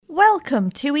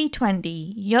Welcome to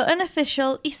E20, your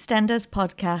unofficial EastEnders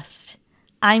podcast.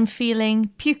 I'm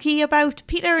feeling pukey about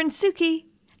Peter and Suki,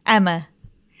 Emma.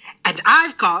 And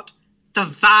I've got the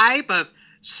vibe of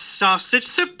sausage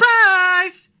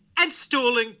surprise and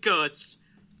stolen goods.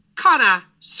 Connor,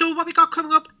 so what we got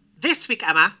coming up this week,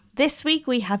 Emma? This week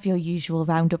we have your usual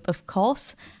roundup, of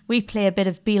course. We play a bit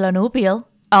of Beal on Obeal.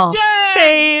 Oh,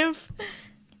 fave!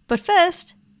 But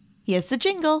first, here's the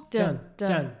jingle. Dun,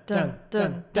 dun, dun,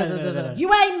 dun, dun, dun, dun.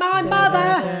 You ain't my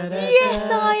mother! Yes,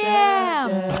 I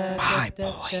am! My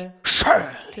boy,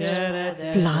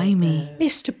 Shirley. Blimey.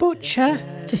 Mr. Butcher.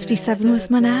 57 was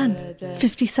my nan.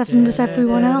 57 was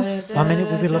everyone else. 1 minute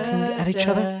we'll be looking at each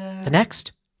other. The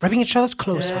next, ripping each other's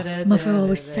clothes off. Mother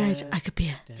always said I could be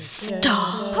a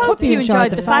star. Hope you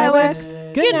enjoyed the fireworks.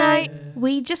 Good night.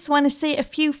 We just want to say a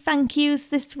few thank yous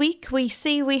this week. We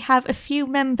see we have a few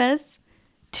members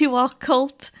to our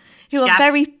cult who are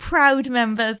very proud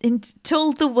members and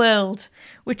told the world,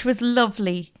 which was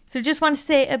lovely. So just want to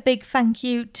say a big thank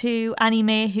you to Annie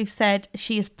May, who said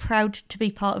she is proud to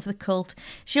be part of the cult.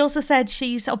 She also said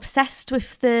she's obsessed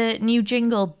with the new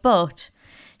jingle, but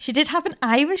she did have an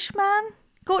Irish man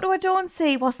go to her door and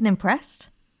say he wasn't impressed.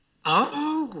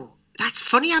 Oh, that's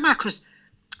funny, Emma, because...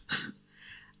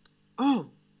 Oh,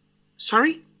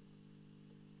 sorry?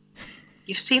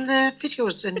 You've seen the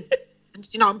videos and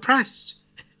you're not impressed?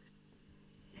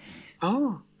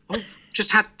 Oh,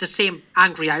 just had the same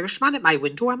angry Irishman at my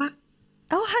window, Emma.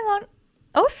 Oh, hang on.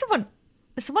 Oh,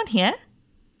 someone here?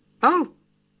 Oh.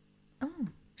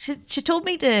 She told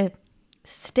me to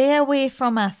stay away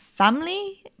from her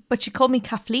family, but she called me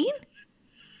Kathleen.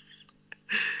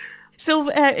 So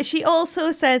she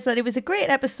also says that it was a great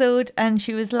episode and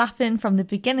she was laughing from the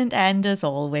beginning to end as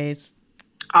always.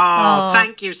 Oh,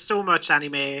 thank you so much, Annie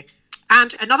Mae.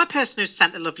 And another person who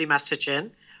sent a lovely message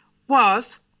in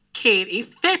was Katie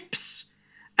Phipps,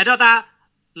 another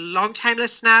long-time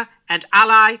listener and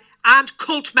ally and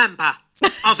cult member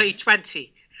of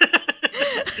E20.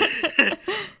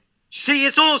 She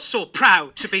is also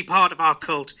proud to be part of our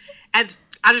cult. And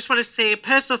I just want to say a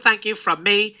personal thank you from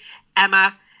me,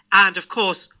 Emma, and of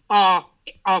course, our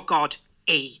God,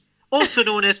 E, also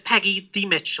known as Peggy the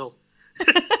Mitchell.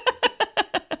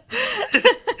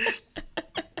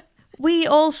 We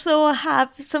also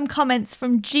have some comments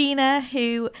from Gina,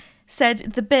 who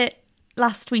said the bit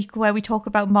last week where we talk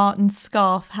about Martin's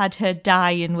scarf had her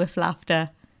dying with laughter.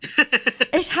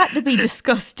 It had to be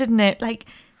discussed, didn't it? Like,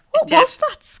 what was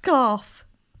that scarf?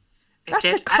 That's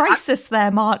a crisis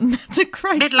there, Martin. That's a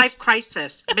crisis.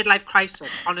 Midlife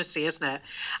crisis, honestly, isn't it?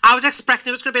 I was expecting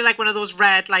it was going to be like one of those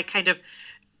red, like, kind of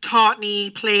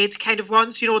tartany plaid kind of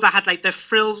ones, you know, that had, like, the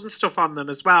frills and stuff on them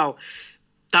as well.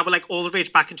 That were, like, all the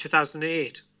rage back in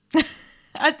 2008.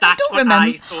 I don't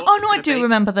remember. I do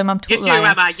remember them. I'm totally You do,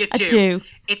 Emma, you do. I do.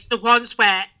 It's the ones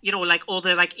where, you know, like, all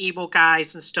the, like, emo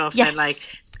guys and stuff and, like,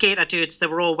 skater dudes, they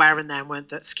were all wearing them, weren't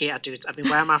they? Skater dudes. I mean,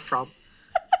 where am I from?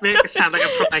 Make it sound like I'm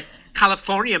from, like,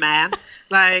 California, man.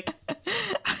 Like,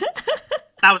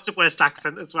 that was the worst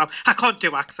accent as well. I can't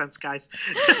do accents, guys.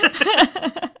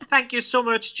 Thank you so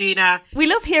much, Gina. We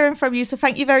love hearing from you, so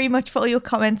thank you very much for all your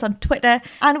comments on Twitter.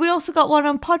 And we also got one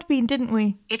on Podbean, didn't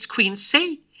we? It's Queen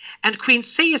C. And Queen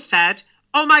C has said,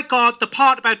 oh my God, the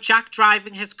part about Jack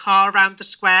driving his car around the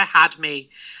square had me.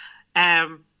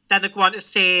 Then they go on to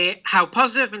say how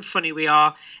positive and funny we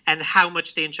are and how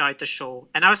much they enjoyed the show.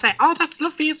 And I was like, oh, that's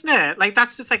lovely, isn't it? Like,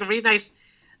 that's just like a really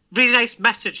nice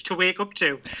message to wake up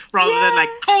to, rather than like,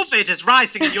 COVID is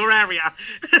rising in your area.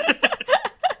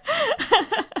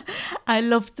 I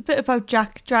loved the bit about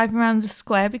Jack driving around the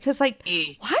square because, like,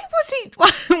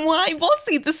 why was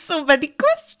he? There's so many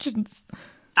questions.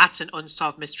 That's an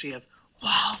unsolved mystery of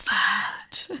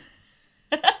Walford.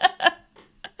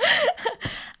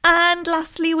 And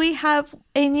lastly, we have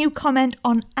a new comment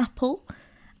on Apple,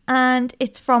 and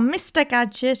it's from Mr.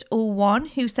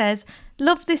 Gadget01, who says,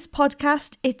 love this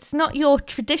podcast. It's not your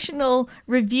traditional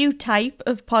review type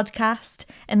of podcast,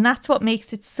 and that's what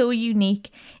makes it so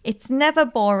unique. It's never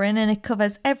boring, and it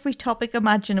covers every topic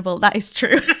imaginable. That is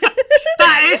true.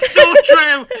 That is so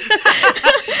true.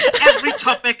 Every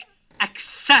topic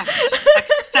except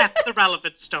the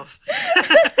relevant stuff.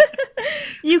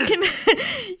 You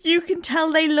can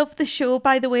tell they love the show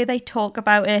by the way they talk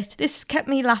about it. This kept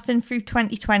me laughing through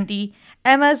 2020.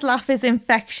 Emma's laugh is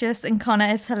infectious and Connor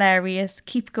is hilarious.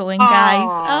 Keep going, guys.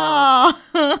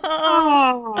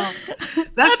 Oh,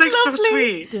 that's like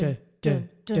lovely. So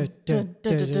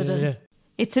sweet.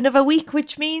 It's another week,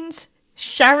 which means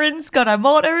Sharon's got her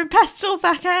mortar and pestle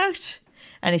back out,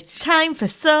 and it's time for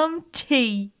some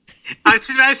tea. I was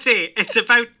just going to say, it's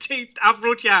about tea. I've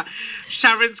wrote here,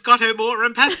 Sharon's got her mortar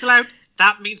and pestle out.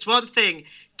 That means one thing.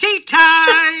 Tea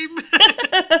time!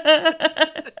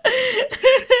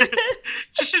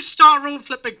 She should start her own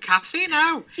flipping cafe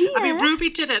now. Yeah. I mean, Ruby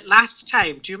did it last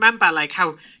time. Do you remember, like,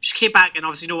 how she came back and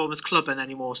obviously no one was clubbing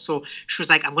anymore? So she was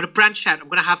like, I'm going to branch out. I'm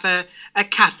going to have a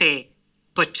cafe,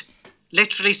 but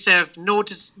literally serve no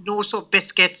sort of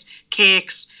biscuits,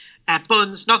 cakes,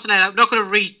 buns, nothing like that. I'm not going to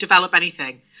redevelop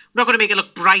anything. I'm not going to make it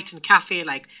look bright and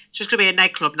cafe-like. It's just going to be a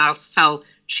nightclub and I'll sell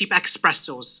cheap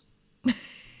espressos.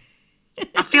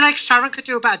 I feel like Sharon could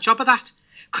do a better job of that.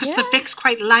 Because the Vic's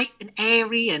quite light and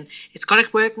airy and it's got a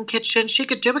working kitchen. She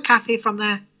could do a cafe from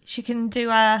there. She can do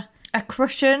a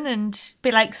crushing and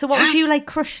be like, so what would you like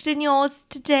crushed in yours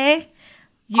today?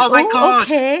 Oh my God.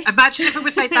 Okay. Imagine if it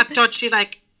was like that dodgy,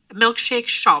 like, milkshake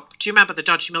shop. Do you remember the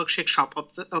dodgy milkshake shop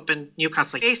up in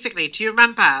Newcastle? Basically, do you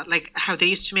remember, like, how they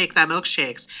used to make their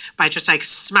milkshakes by just, like,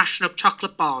 smashing up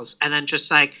chocolate bars and then just,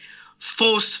 like,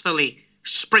 forcefully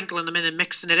sprinkling them in and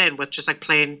mixing it in with just, like,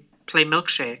 plain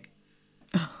milkshake?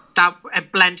 That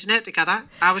blending it together.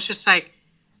 I was just like,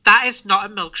 that is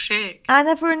not a milkshake. I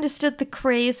never understood the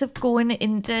craze of going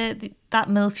into that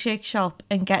milkshake shop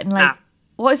and getting like,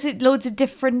 what is it? Loads of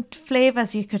different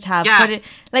flavours you could have. Yeah.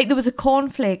 But there was a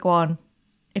cornflake one,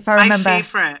 if I remember. My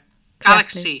favourite,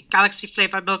 Galaxy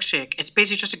flavoured milkshake. It's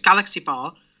basically just a Galaxy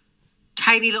bar,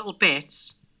 tiny little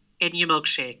bits in your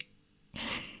milkshake.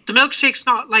 The milkshake's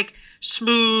not like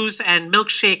smooth and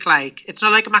milkshake-like. It's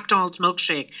not like a McDonald's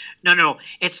milkshake. No.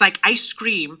 It's like ice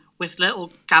cream with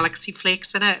little Galaxy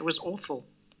flakes in it. It was awful.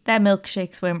 Their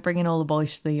milkshakes weren't bringing all the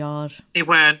boys to the yard. They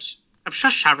weren't. I'm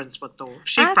sure Sharon's would, though.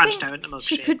 She's branched out into milkshakes.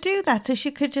 She could do that. So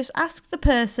she could just ask the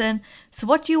person, so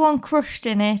what do you want crushed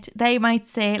in it? They might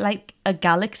say, like, a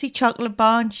Galaxy chocolate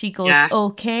bar. And she goes,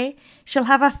 okay. She'll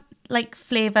have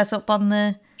flavours up on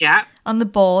the... Yeah. On the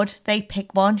board, they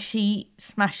pick one. She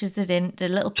smashes it into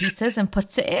little pieces and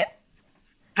puts it in.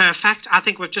 Perfect. I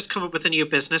think we've just come up with a new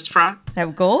business for her. There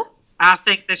we go. I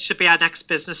think this should be our next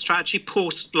business strategy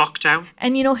post-lockdown.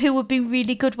 And you know who would be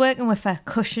really good working with her?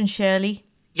 Cush and Shirley.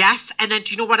 Yes, and then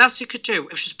do you know what else you could do?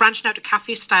 If she's branching out to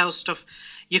cafe-style stuff,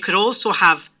 you could also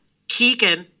have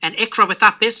Keegan and Ikra with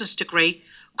that business degree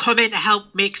come in to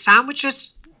help make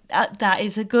sandwiches. That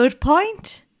is a good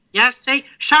point. Yes, see?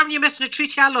 Sharon, you're missing a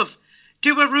treat here, love.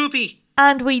 Do a Ruby.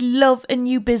 And we love a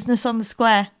new business on the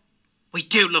square. We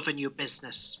do love a new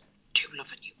business.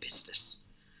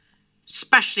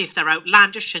 Especially if they're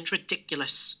outlandish and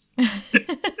ridiculous.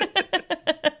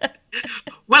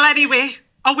 Well, anyway,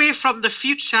 away from the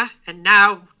future and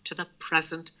now to the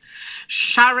present.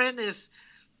 Sharon is,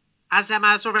 as Emma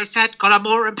has already said, got her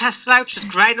mortar and pestle out. She's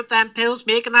grinding up them pills,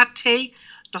 making that tea.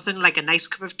 Nothing like a nice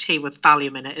cup of tea with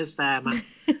Valium in it, is there, man?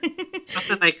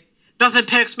 Nothing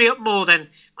perks me up more than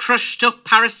crushed up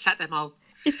paracetamol.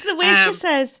 It's the way she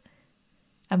says,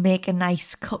 I make a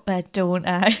nice cuppa, don't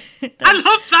I? I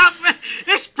love that.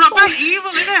 It's proper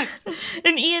evil, isn't it?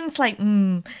 And Ian's like,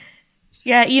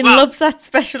 Yeah, Ian loves that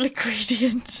special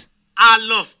ingredient. I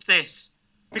love this.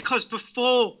 Because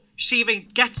before she even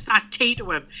gets that tea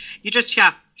to him, you just hear,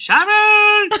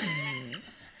 Sharon!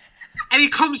 And he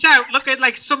comes out looking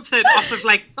like something off of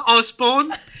like the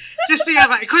Osbournes. Just see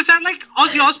how he comes out like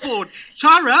Ozzy Osbourne.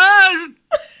 Sharon!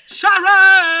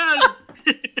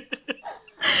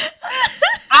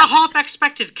 I half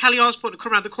expected Kelly Osbourne to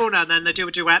come around the corner and then they do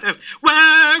a duet of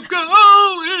We're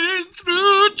going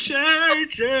through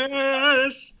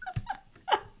changes.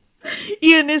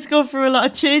 Ian is going through a lot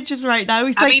of changes right now.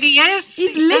 I mean, he is.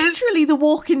 He's literally the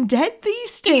Walking Dead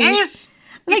these days. He is.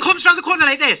 He comes around the corner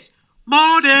like this.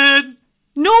 Morning.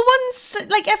 No one's,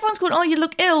 everyone's going, oh, you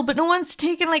look ill, but no one's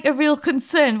taking, a real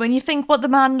concern when you think what the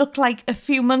man looked like a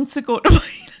few months ago to what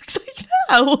he looks like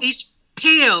now. He's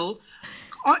pale,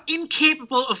 or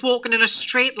incapable of walking in a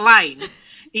straight line.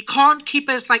 He can't keep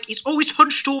his, he's always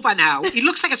hunched over now. He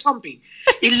looks like a zombie.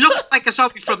 He looks like a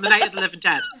zombie from the Night of the Living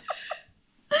Dead.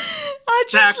 I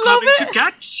just They're love coming it. to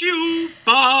get you,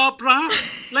 Barbara.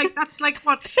 That's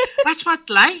what it's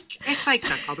like. It's like,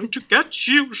 they're coming to get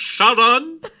you,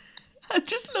 Sharon. I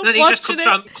just love And then he just comes it.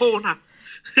 around the corner.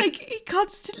 He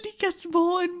constantly gets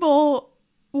more and more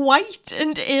white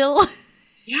and ill.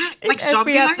 Yeah, in like every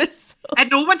zombie-like. episode.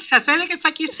 And no one says anything. It's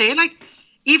like you say,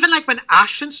 even when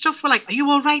Ash and stuff were like, are you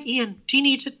all right, Ian? Do you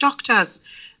need doctors?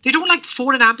 They don't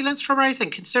phone an ambulance for him or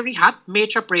anything, considering he had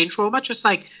major brain trauma just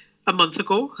a month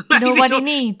ago. You know what he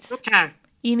needs? Okay.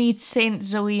 He needs Saint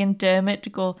Zoe and Dermot to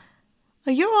go,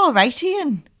 are you all right,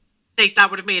 Ian? See, that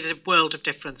would have made a world of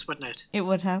difference, wouldn't it? It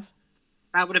would have.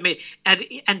 That would have made...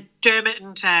 And Dermot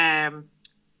and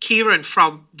Kieran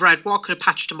from Redwall could have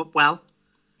patched him up well.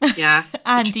 Yeah.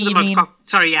 Andy, you mean?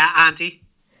 Sorry, yeah, Andy.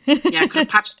 Yeah, could have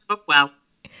patched him up well.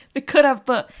 They could have,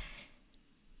 but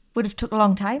would have took a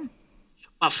long time.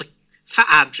 Well, for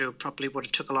Andrew, probably would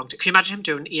have took a long time. Can you imagine him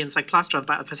doing Ian's like plaster on the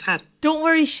back of his head? Don't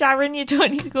worry, Sharon, you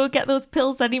don't need to go get those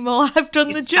pills anymore. I've done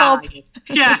the job. Dying.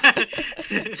 Yeah.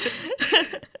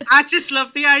 I just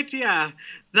love the idea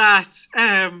that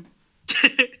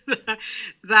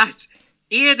that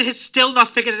Ian has still not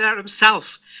figured it out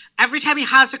himself. Every time he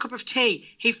has a cup of tea,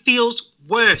 he feels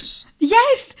worse.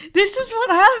 Yes, this is what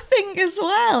I think as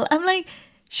well. I'm like,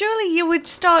 surely you would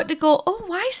start to go, oh,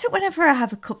 why is it whenever I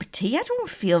have a cup of tea, I don't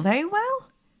feel very well?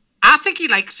 I think he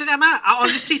likes it, Emma. I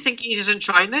honestly think he is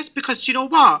enjoying this because you know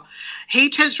what? He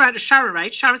turns around to Sharon,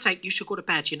 right? Sharon's like, you should go to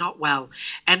bed, you're not well.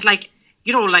 And like,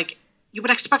 you know, like, you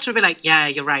would expect him to be like, yeah,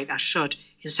 you're right, I should.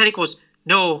 Instead he goes,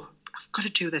 no, I've got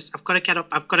to do this. I've got to get up.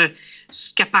 I've got to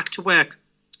get back to work.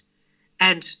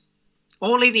 And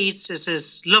all he needs is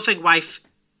his loving wife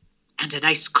and a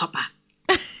nice cuppa.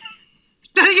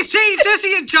 So you see,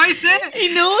 he enjoys it.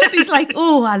 He knows. He's like,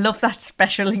 oh, I love that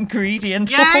special ingredient.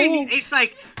 Yeah, he's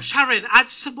like, Sharon, add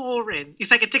some more in.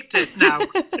 He's like addicted now.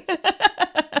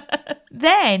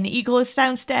 Then he goes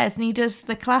downstairs and he does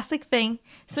the classic thing,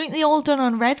 something they all done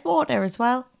on Redwater as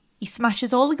well. He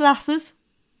smashes all the glasses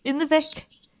in the Vic.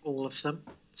 All of them.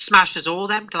 Smashes all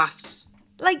them glasses.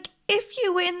 Like, if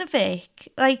you were in the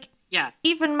Vic, like, yeah,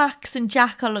 even Max and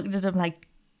Jack are looking at him like,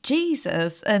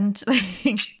 Jesus. And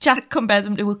like, Jack compares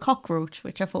him to a cockroach,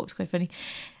 which I thought was quite funny.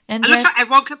 And I love how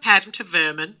everyone compared him to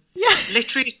vermin. Yeah.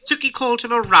 Literally, Suki called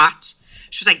him a rat.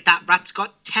 She was like, that rat's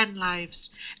got 10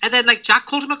 lives. And then, like, Jack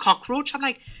called him a cockroach. I'm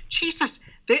like, Jesus,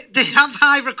 they have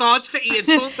high regards for Ian,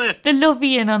 don't they? They love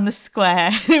Ian on the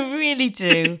square. They really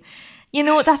do. You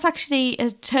know, that's actually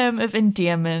a term of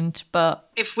endearment, but...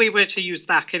 If we were to use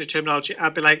that kind of terminology,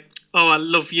 I'd be like, oh, I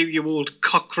love you, you old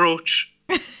cockroach.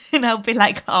 And I'll be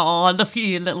like, oh, I love you,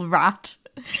 you little rat.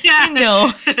 Yeah. You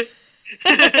know.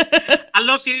 I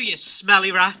love you, you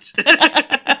smelly rat.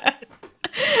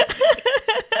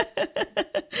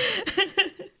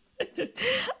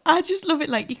 I just love it.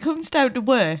 Like, he comes down to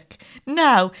work.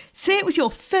 Now, say it was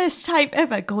your first time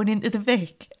ever going into the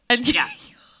Vic, and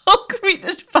yes, you're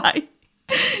greeted by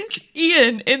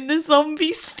Ian in the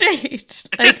zombie state.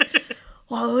 Like,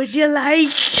 what would you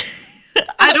like?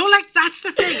 I know, like, that's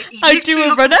the thing. I do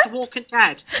a runner. Walking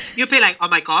Dead. You'd be like, oh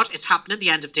my God, it's happening. The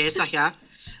end of days are here.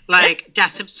 Like,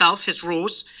 Death himself, his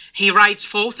rose. He rides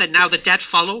forth and now the dead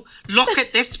follow. Look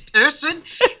at this person.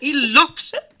 He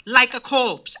looks like a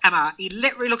corpse, Emma. He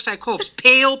literally looks like a corpse.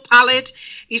 Pale, pallid.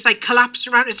 He's like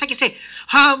collapsing around. It's like you say,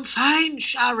 I'm fine,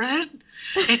 Sharon.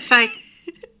 It's like,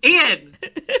 Ian,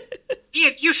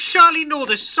 you surely know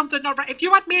there's something not right. If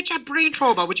you had major brain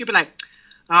trauma, would you be like,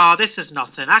 oh, this is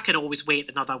nothing. I can always wait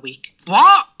another week.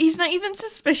 What? He's not even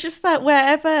suspicious that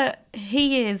wherever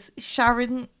he is,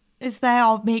 Sharon is there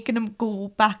or making him go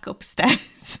back upstairs.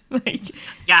 Like,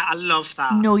 yeah, I love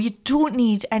that. No, you don't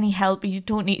need any help. You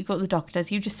don't need to go to the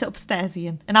doctors. You just sit upstairs,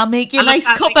 Ian, and I'll make you a nice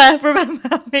cuppa. Remember,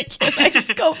 I'll make you a nice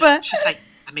cuppa. She's like,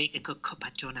 I make a good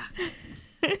cuppa, don't I?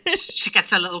 She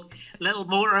gets a little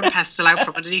mortar and pestle out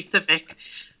from underneath the Vic.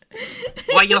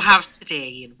 What you'll have today,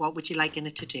 Ian? What would you like in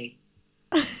it today?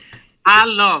 I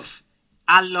love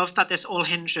that this all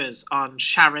hinges on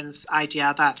Sharon's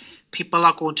idea that people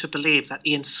are going to believe that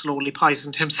Ian slowly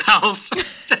poisoned himself. It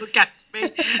still gets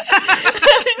me.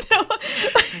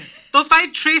 They'll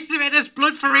find traces of it in his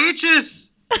blood for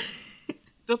ages.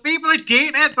 The people are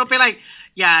dating it. They'll be like,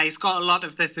 yeah, he's got a lot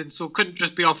of this in, so it couldn't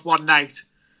just be off one night.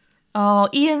 Oh,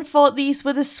 Ian thought these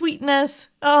were the sweeteners.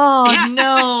 Oh, yeah,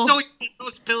 no. So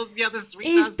those pills, yeah, the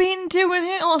sweeteners. He's been doing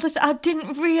it all the time. I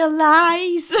didn't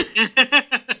realise.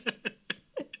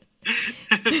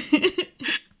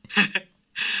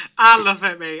 I love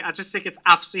it, mate. I just think it's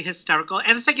absolutely hysterical.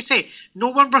 And it's like you say, no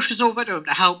one rushes over to him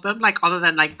to help him, like other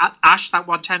than like Ash that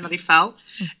one time that he fell.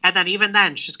 And then even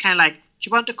then, she's kind of like, do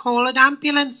you want to call an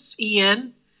ambulance,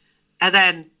 Ian? And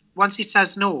then once he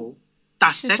says no,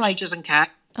 that's it. Like, she doesn't care.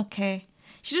 Okay.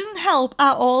 She doesn't help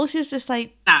at all. She's just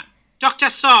like... Nah. Dr.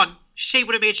 Son, she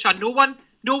would have made sure no one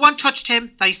touched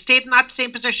him, that he stayed in that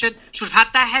same position. She would have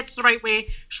had their heads the right way.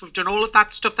 She would have done all of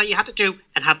that stuff that you had to do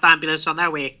and had the ambulance on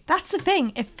their way. That's the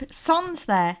thing. If Son's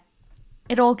there,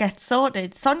 it all gets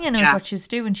sorted. Sonia knows what she's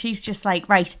doing. She's just like,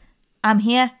 right, I'm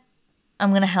here. I'm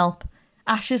going to help.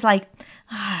 Ash is like,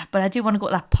 but I do want to go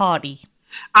to that party.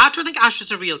 I don't think Ash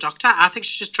is a real doctor. I think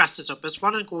she just dresses up as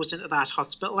one and goes into that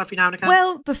hospital every now and again.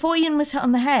 Well, before Ian was hit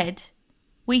on the head,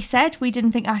 we said we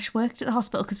didn't think Ash worked at the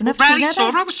hospital because we never seen her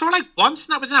there. We saw her like once,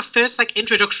 and that was in our first like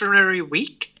introductory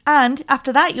week. And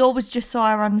after that, you always just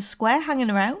saw her on the square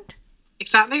hanging around.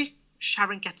 Exactly.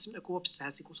 Sharon gets him to go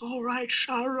upstairs. He goes, all right,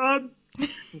 Sharon.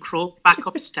 And crawls back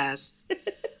upstairs.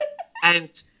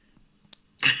 And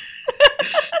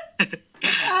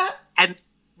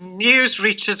news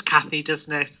reaches Kathy,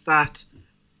 doesn't it, that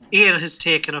Ian has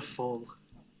taken a fall.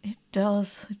 It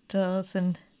does.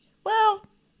 And, well,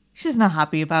 she's not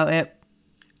happy about it.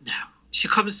 No. She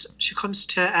comes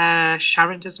to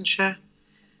Sharon, doesn't she?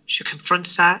 She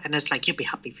confronts her and is like, you'd be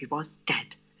happy if he was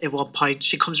dead. At one point,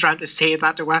 she comes around to say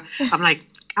that to her. I'm like,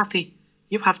 Kathy,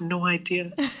 you have no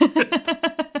idea.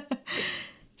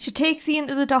 She takes Ian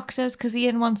to the doctor's because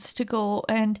Ian wants to go,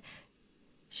 and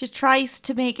she tries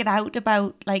to make it out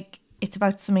about, like, it's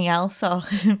about something else, or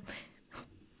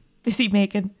is he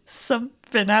making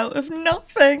something out of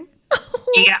nothing?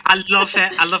 Yeah, I love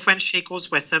it. I love when she goes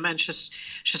with him and she's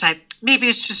like, maybe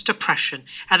it's just depression.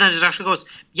 And then the doctor goes,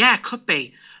 yeah, it could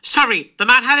be. Sorry, the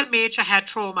man had a major head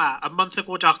trauma a month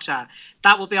ago, doctor.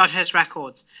 That will be on his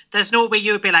records. There's no way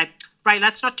you would be like, right,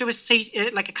 let's not do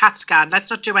like a CAT scan.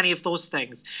 Let's not do any of those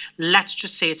things. Let's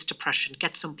just say it's depression.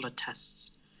 Get some blood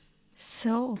tests.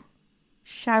 So,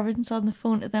 Sharon's on the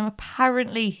phone to them.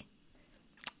 Apparently,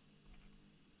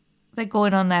 they're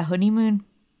going on their honeymoon.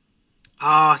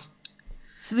 Oh,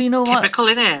 so you know what? Typical,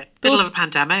 innit? Middle of a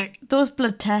pandemic. Those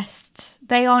blood tests,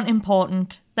 they aren't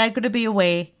important. They're going to be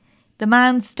away. The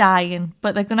man's dying,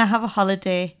 but they're going to have a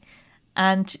holiday.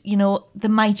 And, you know, they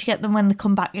might get them when they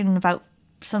come back in about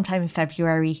sometime in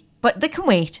February. But they can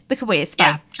wait. It's fine.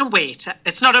 Yeah, can wait.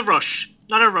 It's not a rush.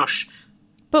 Not a rush.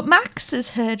 But Max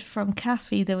has heard from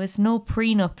Kathy there was no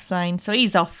prenup signed, so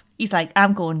he's off. He's like,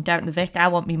 I'm going down to the Vic. I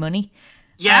want me money.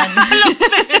 Yeah, I love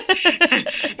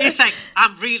it. He's like,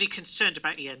 I'm really concerned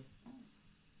about Ian.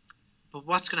 But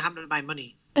what's going to happen to my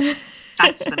money?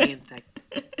 That's the main thing.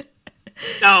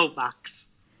 No,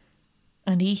 Max.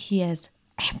 And he hears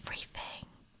everything.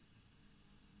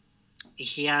 He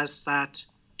hears that,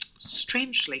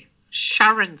 strangely,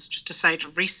 Sharon's just decided to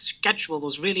reschedule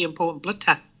those really important blood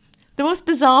tests. The most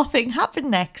bizarre thing happened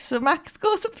next. So Max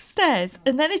goes upstairs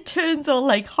and then it turns all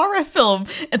like horror film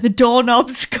and the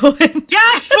doorknob's going.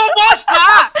 Yes, what was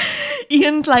that?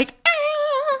 Ian's like,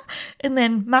 ah! And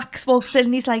then Max walks in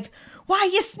and he's like, why are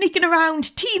you sneaking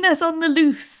around? Tina's on the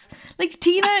loose. Like,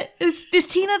 Tina, is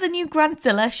Tina the new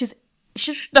Grantzilla? She's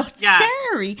not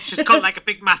scary. She's got like a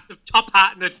big massive top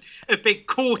hat and a big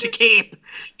coat, a cape.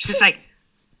 She's like,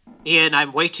 Ian,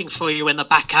 I'm waiting for you in the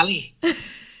back alley.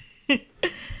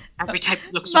 Every time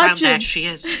he looks around, there she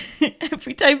is.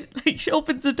 Every time she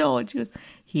opens the door and she goes,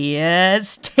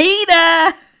 here's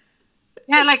Tina.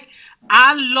 Yeah, like,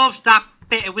 I loved that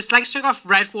bit. It was like straight off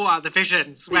Redwater, The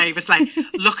Visions, where he was like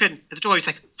looking at the door. He's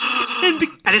like,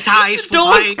 and his eyes were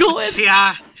wide with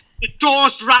fear. The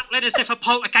door's rattling as if a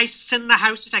poltergeist's in the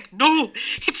house. He's like, no,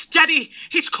 it's Denny.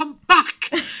 He's come back.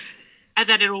 And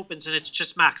then it opens and it's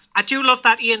just Max. I do love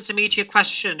that Ian's immediate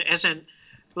question isn't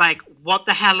like, what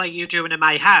the hell are you doing in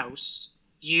my house?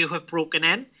 You have broken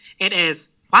in. It is,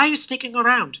 why are you sneaking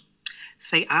around?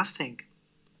 Say, I think.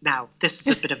 Now, this is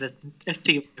a bit of a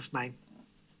theory of mine.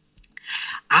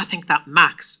 I think that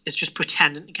Max is just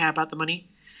pretending to care about the money.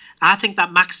 I think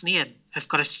that Max and Ian have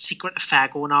got a secret affair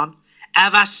going on.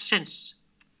 Ever since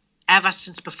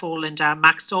before Linda,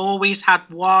 Max always had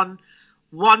one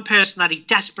person that he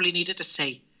desperately needed to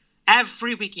see.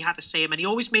 Every week he had to see him, and he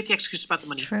always made the excuse about the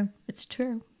money. It's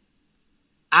true.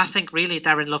 I think really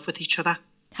they're in love with each other.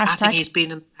 Hashtag, I think he's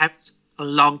been in the house a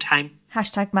long time.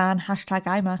 Hashtag man, hashtag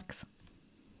IMAX.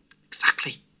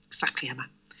 Exactly, Emma.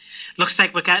 Looks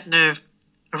like we're getting a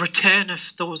return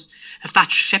of that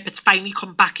ship. It's finally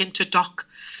come back into dock.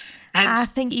 And I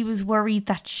think he was worried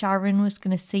that Sharon was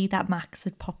going to see that Max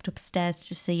had popped upstairs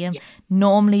to see him. Yeah.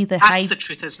 Normally they hide. That's the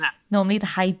truth, isn't it? Normally they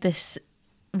hide this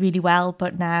really well,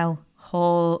 but now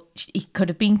he could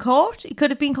have been caught. He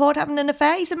could have been caught having an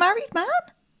affair. He's a married man.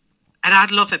 And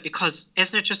I'd love it because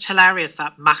isn't it just hilarious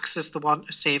that Max is the one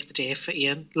to save the day for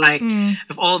Ian? Like,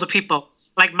 of all the people,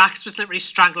 like Max was literally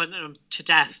strangling him to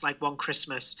death like one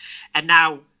Christmas, and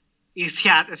now he's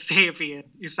here to save Ian.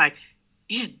 He's like,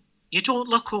 Ian, you don't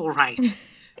look all right.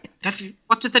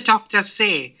 What did the doctor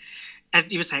say?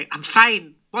 And he was like, I'm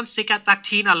fine once they get that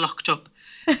Tina locked up.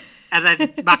 And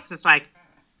then Max is like,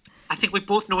 I think we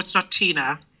both know it's not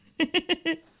Tina.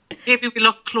 Maybe we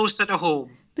look closer to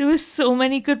home. There were so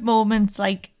many good moments.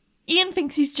 Like, Ian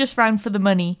thinks he's just round for the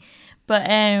money, but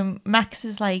Max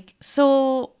is like,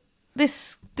 so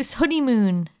this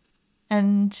honeymoon,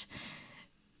 and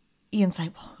Ian's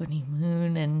like, what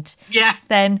honeymoon? And yeah,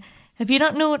 then have you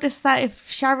not noticed that if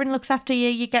Sharon looks after you,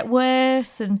 you get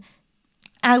worse? And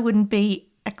I wouldn't be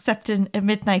accepting a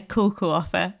midnight cocoa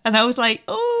offer. And I was like,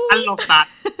 oh, I love that.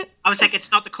 I was like,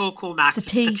 it's not the cocoa, Max.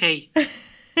 It's the tea.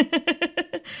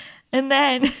 And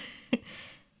then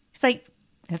it's like,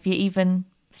 have you even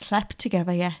slept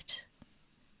together yet?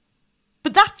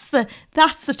 But that's the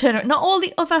turnaround. Not all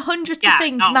the other hundreds of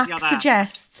things Max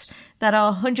suggests that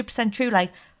are 100% true,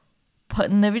 like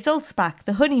putting the results back,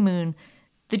 the honeymoon,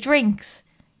 the drinks.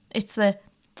 It's the,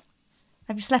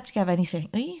 have you slept together? And he's saying,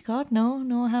 oh, God,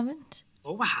 no, I haven't.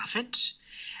 Oh, I haven't.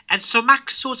 And so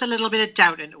Max sows a little bit of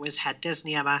doubt into his head, doesn't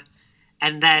he, Emma?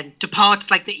 And then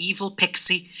departs like the evil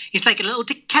pixie. He's like a little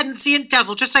Dickensian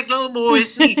devil, just like little Mo,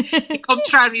 isn't he? He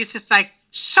comes around and he's just like,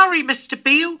 sorry, Mr.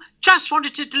 Beale, just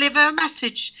wanted to deliver a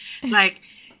message. Like,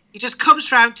 he just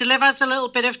comes around, delivers a little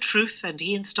bit of truth, and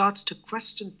Ian starts to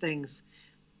question things.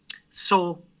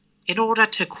 So, in order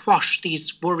to quash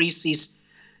these worries,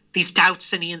 these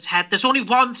doubts in Ian's head, there's only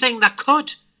one thing that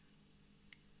could.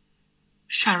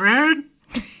 Sharon?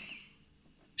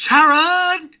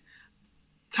 Sharon?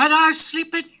 Can I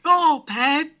sleep in your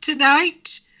bed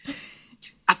tonight?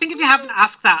 I think if you haven't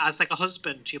asked that as like a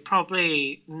husband, you're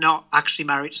probably not actually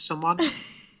married to someone.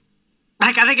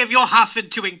 Like, I think if you're having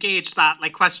to engage that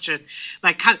like question,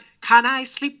 like, can I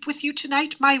sleep with you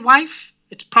tonight, my wife?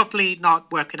 It's probably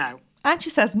not working out. And she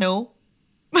says no.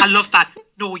 I love that.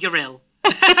 No, you're ill.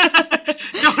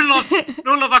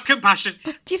 no love or compassion.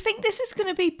 Do you think this is going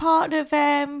to be part of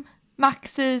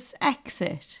Max's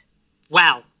exit?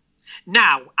 Well,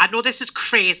 now, I know this is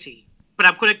crazy, but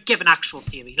I'm going to give an actual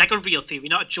theory, like a real theory,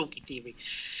 not a jokey theory.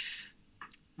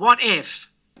 What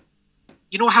if,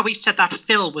 you know how we said that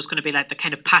Phil was going to be like the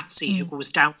kind of patsy who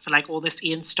goes down for like all this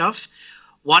Ian stuff?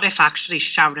 What if actually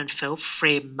Sharon and Phil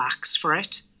frame Max for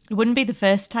it? It wouldn't be the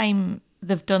first time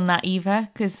they've done that either,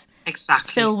 because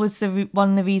exactly. Phil was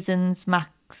one of the reasons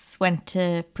Max went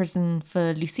to prison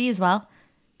for Lucy as well.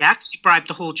 Yeah, because he bribed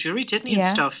the whole jury, didn't he, and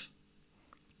stuff.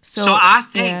 So I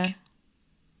think... Yeah.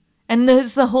 And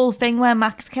there's the whole thing where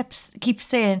Max keeps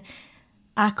saying,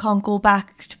 I can't go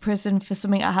back to prison for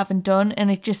something I haven't done.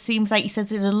 And it just seems like he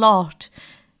says it a lot.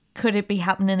 Could it be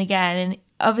happening again? And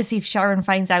obviously if Sharon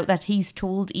finds out that he's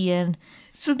told Ian.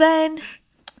 So then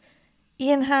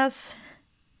Ian has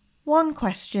one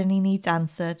question he needs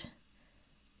answered.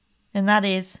 And that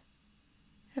is,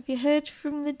 have you heard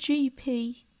from the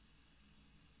GP?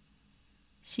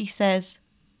 She says,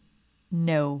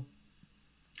 no.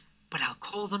 But I'll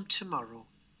call them tomorrow.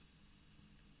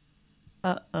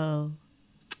 Uh-oh.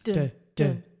 So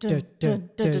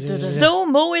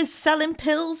Mo is selling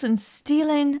pills and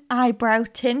stealing eyebrow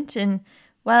tint, and,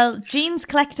 well, Jean's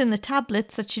collecting the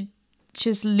tablets that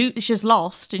she's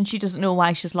lost, and she doesn't know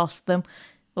why she's lost them.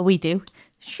 Well, we do.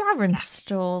 Sharon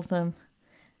stole them.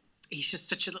 He's just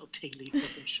such a little tea leaf,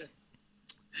 isn't she?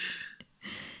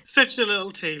 Such a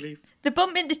little tea leaf. They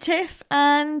bump into Tiff,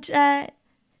 and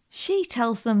she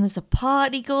tells them there's a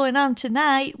party going on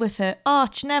tonight with her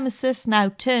arch nemesis, now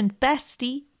turned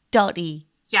bestie, Dottie.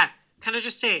 Yeah, can I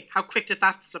just say, how quick did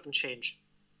that flip and change?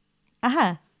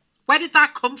 Uh-huh. Where did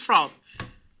that come from?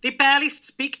 They barely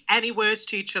speak any words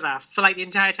to each other for like the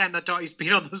entire time that Dottie's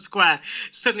been on the square.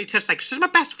 Suddenly Tiff's like, she's my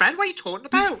best friend, what are you talking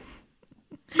about?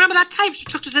 Remember that time she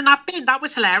chucked us in that bin? That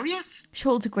was hilarious. She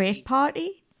holds a great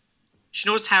party. She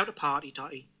knows how to party,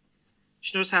 Dottie.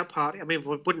 She knows how to party. I mean,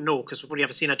 we wouldn't know because we've only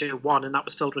ever seen her do one, and that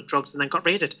was filled with drugs and then got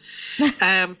raided.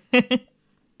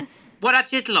 What I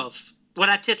did love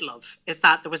is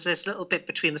that there was this little bit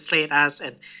between the Slaters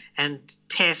and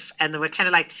Tiff, and they were kind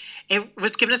of like, it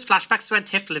was giving us flashbacks to when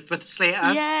Tiff lived with the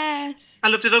Slaters. Yes. I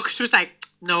loved it though because she was like,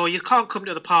 no, you can't come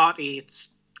to the party.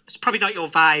 It's probably not your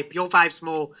vibe. Your vibe's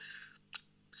more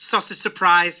sausage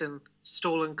surprise and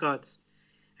stolen goods.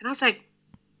 And I was like,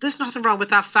 there's nothing wrong with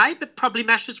that vibe. It probably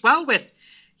meshes well with,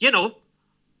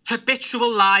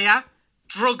 habitual liar,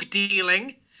 drug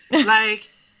dealing. Like,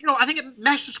 I think it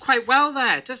meshes quite well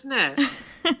there, doesn't it?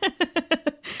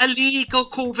 Illegal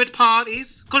COVID parties.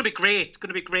 It's going to be great. It's going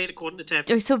to be great according to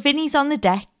Tiff. So Vinny's on the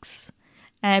decks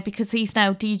because he's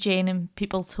now DJing in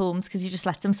people's homes because he just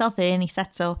lets himself in. He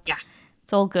sets up. Yeah.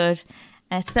 It's all good.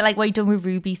 It's a bit like what he done with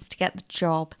Ruby's to get the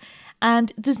job.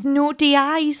 And there's no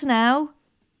DIs now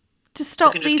to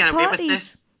stop these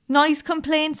parties. Noise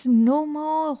complaints, no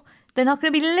more. They're not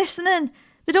going to be listening.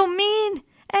 They don't mean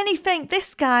anything.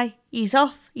 This guy, he's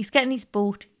off. He's getting his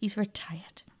boat. He's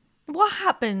retired. What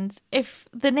happens if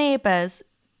the neighbours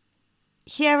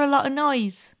hear a lot of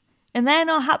noise and they're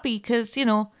not happy because,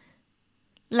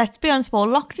 let's be honest, we're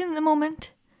locked in at the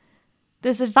moment.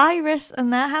 There's a virus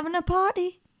and they're having a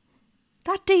party.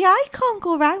 That DI can't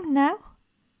go round now.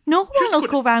 No one will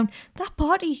go round. That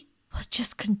party will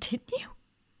just continue.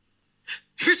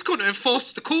 Who's going to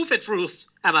enforce the COVID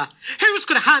rules, Emma? Who's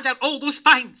going to hand out all those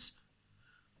fines?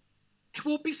 It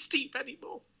won't be Steve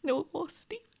anymore. No more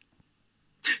Steve.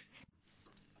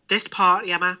 This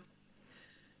party, Emma,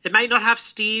 it might not have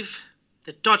Steve,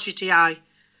 the dodgy DI,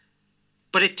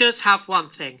 but it does have one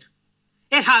thing.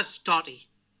 It has Dottie.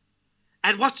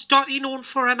 And what's Dottie known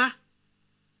for, Emma?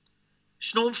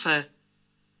 She's known for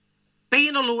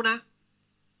being a loner,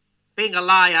 being a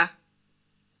liar,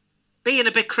 being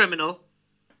a bit criminal.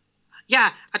 Yeah,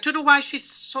 I don't know why she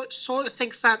sort of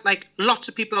thinks that, like, lots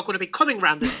of people are going to be coming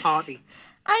around this party.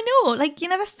 I know, like, you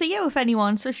never see her with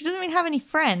anyone, so she doesn't even have any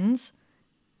friends.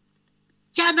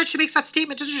 Yeah, and then she makes that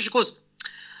statement, doesn't she? She goes,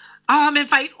 I'm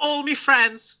inviting all my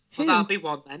friends. Well, that'll be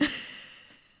one then.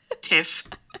 Tiff.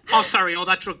 Oh, sorry,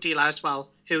 that drug dealer as well,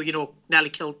 who, nearly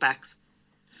killed Bex.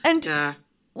 And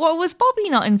what was Bobby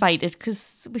not invited?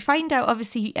 Because we find out,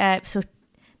 obviously, so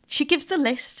she gives the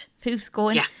list of who's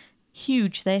going. Yeah.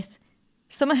 Huge, this.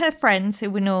 Some of her friends who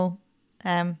we know,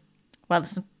 well,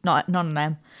 it's not none of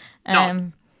them.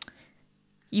 No.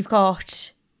 You've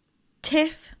got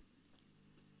Tiff,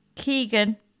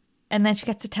 Keegan, and then she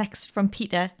gets a text from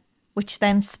Peter, which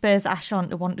then spurs Ash on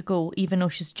to want to go, even though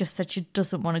she's just said she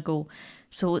doesn't want to go.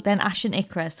 So then Ash and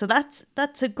Ikra. So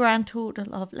that's a grand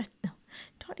total of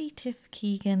Dottie, Tiff,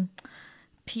 Keegan,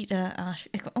 Peter, Ash,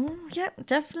 Ikra. Oh, yeah,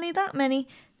 definitely that many.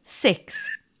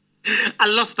 6. I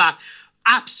love that.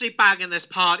 Absolutely banging this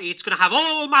party. It's going to have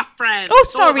all my friends. Oh,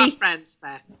 sorry. All my friends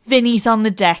there. Vinny's on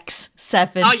the decks.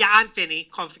 7. Oh, yeah, and Vinny.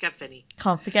 Can't forget Vinny.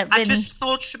 Can't forget Vinny. I just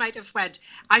thought she might have went,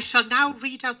 I shall now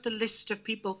read out the list of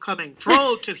people coming for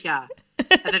all to hear.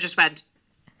 And they just went,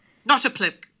 not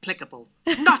applicable.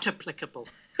 Not applicable.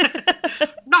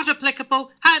 Not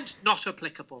applicable and not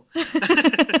applicable.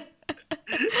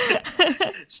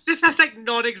 She just has like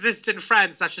non-existent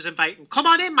friends that she's inviting. Come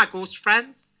on in, my ghost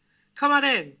friends. Come on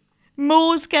in.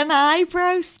 Mo's getting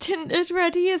eyebrows tinted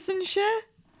ready, isn't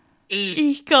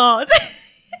she? God.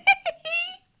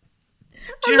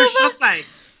 Do you know what she looked like?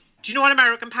 Do you know on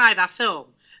American Pie, that film?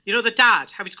 You know the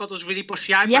dad, how he's got those really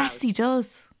bushy eyebrows? Yes, he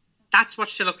does. That's what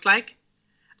she looked like.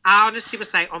 I honestly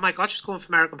was like, oh my God, she's going for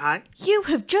American Pie. You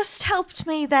have just helped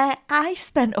me there. I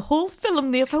spent a whole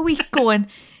film the other week going,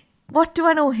 what do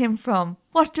I know him from?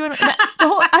 What do I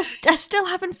know? I still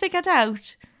haven't figured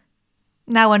out.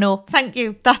 Now I know. Thank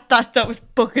you. That was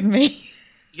bugging me.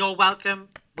 You're welcome.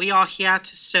 We are here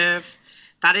to serve.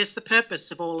 That is the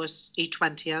purpose of all us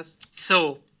E20ers.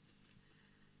 So,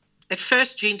 at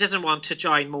first, Jean doesn't want to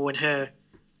join Mo in her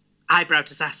eyebrow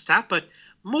disaster, but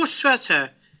Mo assures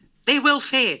her they will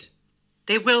fade.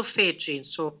 They will fade, Jean.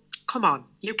 So, come on,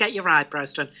 you get your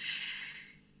eyebrows done.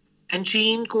 And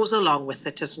Jean goes along with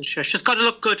it, doesn't she? She's got to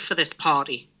look good for this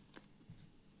party.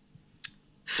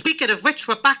 Speaking of which,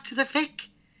 we're back to the Vic,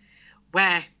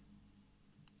 where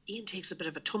Ian takes a bit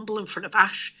of a tumble in front of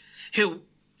Ash, who,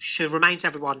 she reminds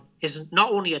everyone, is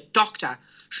not only a doctor,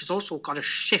 she's also got a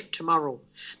shift tomorrow.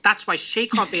 That's why she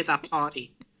can't be at that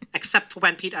party, except for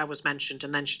when Peter was mentioned,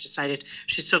 and then she decided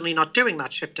she's suddenly not doing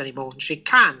that shift anymore, and she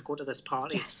can go to this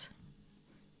party. Yes.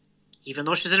 Even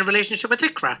though she's in a relationship with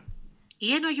Ikra.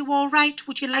 Ian, are you all right?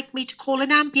 Would you like me to call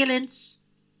an ambulance?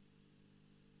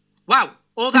 Wow,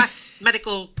 all that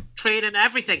medical training and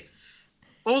everything.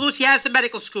 All those years of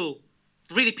medical school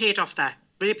really paid off there.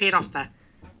 Really paid off there.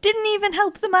 Didn't even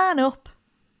help the man up.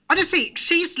 Honestly,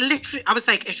 she's literally... I was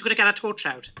like, is she going to get a torch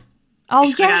out?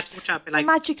 Oh, yes. The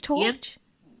magic torch. Ian,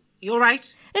 you all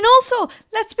right? And also,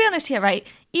 let's be honest here, right?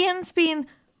 Ian's been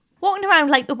walking around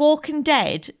like the Walking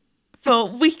Dead for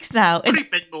weeks now.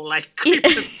 Creeping more like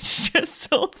creeping. It's just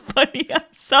so funny. I'm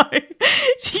sorry.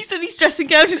 He's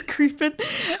dressing out as creeping.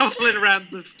 Shuffling around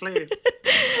the place.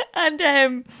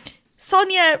 And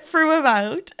Sonia threw him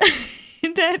out.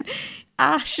 And then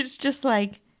Ash is just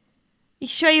like, you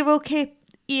sure you're okay,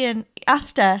 Ian?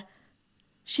 After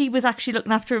she was actually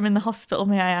looking after him in the hospital,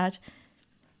 may I add.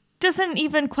 Doesn't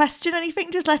even question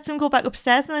anything, just lets him go back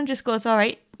upstairs and then just goes, all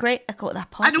right, great, I go to that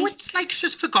party. I know, it's like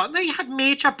she's forgotten that he had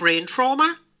major brain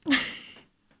trauma.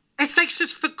 It's like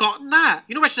she's forgotten that.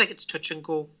 You know where she's like, it's touch and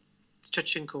go. It's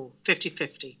touch and go,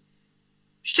 50-50.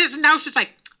 Now she's like,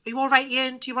 are you all right,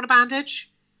 Ian? Do you want a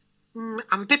bandage?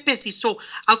 I'm a bit busy, so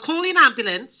I'll call you an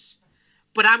ambulance,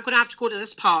 but I'm going to have to go to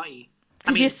this party.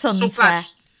 Because your son's there.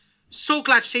 So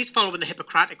glad she's following the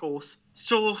Hippocratic Oath.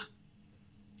 So...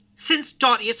 since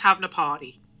Dottie is having a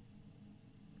party,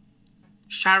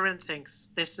 Sharon thinks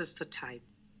this is the time.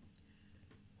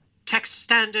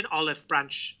 Extend an olive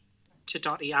branch to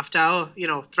Dottie after,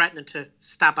 threatening to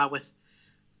stab her with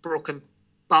broken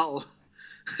bottle.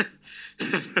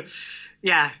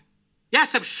 Yeah.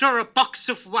 Yes, I'm sure a box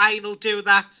of wine will do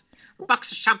that. A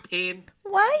box of champagne.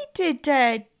 Why did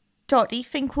Dottie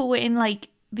think we were in, like,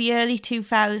 the early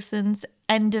 2000s,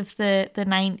 end of the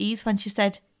 90s, when she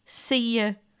said, "See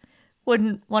you,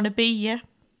 wouldn't want to be you."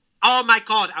 Oh my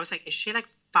God. I was like, is she like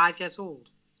 5 years old?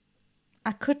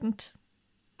 I couldn't.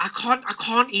 I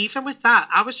can't even with that.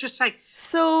 I was just like...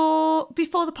 So,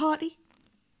 before the party,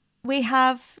 we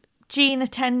have Jean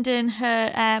attending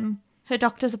her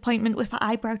doctor's appointment with her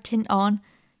eyebrow tint on.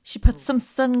 She puts some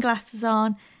sunglasses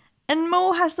on, and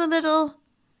Mo has a little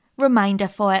reminder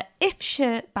for her. If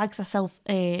she bags herself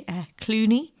a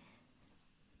Clooney,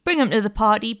 bring him to the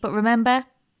party, but remember,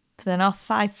 if they're not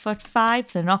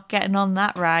 5'5", they're not getting on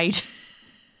that ride.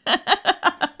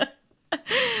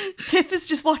 Tiff is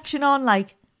just watching on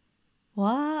like,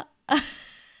 what?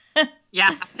 Yeah,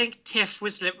 I think Tiff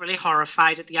was literally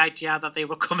horrified at the idea that they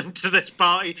were coming to this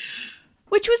party.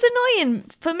 Which was annoying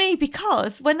for me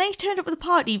because when they turned up at the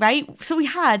party, right? So we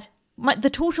had the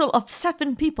total of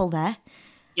 7 people there.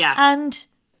 Yeah. And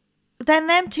then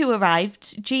them two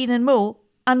arrived, Jean and Mo,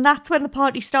 and that's when the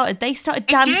party started. They started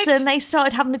dancing, they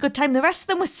started having a good time. The rest of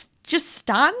them was just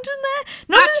standing there.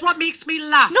 That's what makes me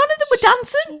laugh. None of them were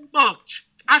dancing. So much.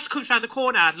 Ash comes round the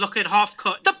corner looking half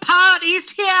cut. The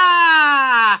party's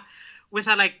here! With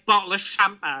her like bottle of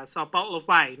champagne or bottle of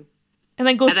wine. And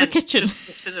then goes to the kitchen. Just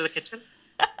walks into the kitchen.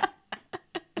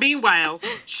 Meanwhile,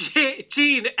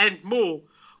 Jean and Mo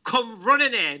come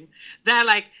running in. They're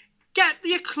like, get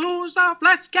your clothes off,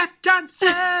 let's get dancing.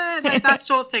 Like that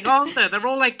sort of thing, aren't they? They're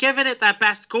all like giving it their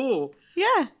best go.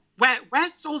 Yeah.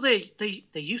 Where's all the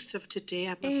youth of today?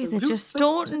 Emma? Hey, they just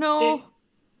don't know.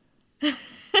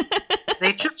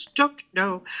 They just don't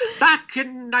know. Back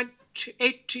in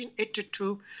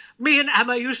 1882, me and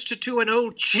Emma used to do an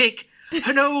old jig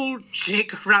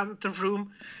around the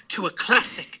room to a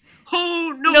classic.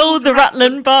 Oh, no, the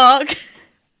Rattling Bog.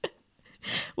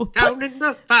 Down in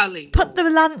the valley. Put the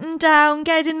lantern down,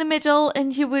 get in the middle,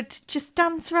 and you would just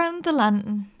dance around the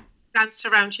lantern. Dance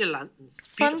around your lanterns.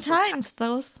 Fun times,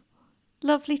 those.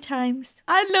 Lovely times.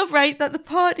 I love, right, that the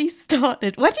party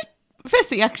started.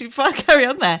 Firstly, actually, before I carry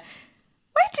on there,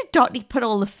 where did Dottie put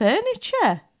all the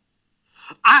furniture?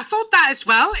 I thought that as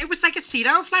well. It was like a scene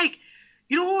out of like,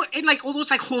 you know, in like all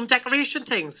those like home decoration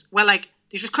things where like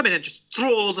they just come in and just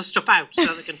throw all the stuff out so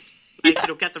that they can like, you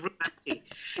know, get the room empty.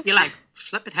 You're like,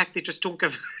 flipping heck, they just don't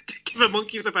give a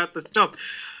monkeys about the stuff.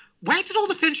 Where did all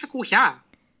the furniture go here?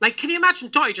 Like, can you imagine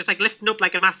Dottie just like lifting up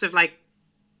like a massive like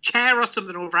chair or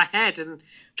something over her head and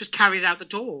just carry it out the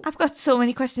door? I've got so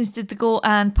many questions. Did they go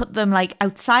and put them like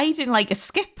outside in like a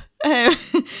skip?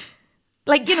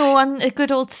 Like, you know, on a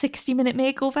good old 60-minute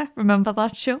makeover. Remember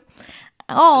that show?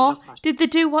 Or did they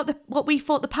do what we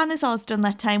thought the Panasaurs done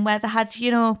that time, where they had, you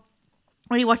know,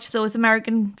 when you watch those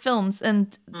American films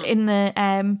and in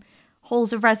the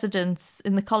halls of residence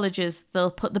in the colleges,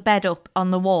 they'll put the bed up on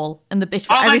the wall and the bit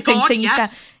where everything things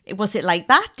yes. down. Was it like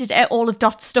that? Did all of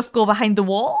Dot's stuff go behind the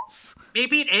walls?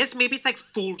 Maybe it is. Maybe it's like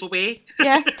fold away.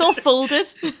 Yeah, it's all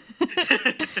folded.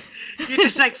 You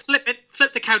just like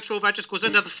flip the couch over, it just goes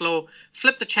under the floor.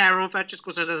 Flip the chair over, it just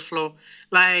goes under the floor.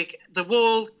 Like the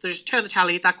wall, they just turn the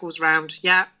tally, that goes round.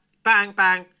 Yeah, bang,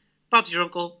 bang. Bob's your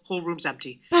uncle, whole room's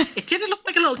empty. It did look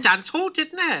like a little dance hall,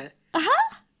 didn't it?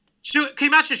 Uh-huh. So, can you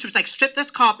imagine? She was like, strip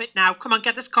this carpet now. Come on,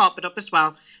 get this carpet up as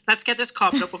well. Let's get this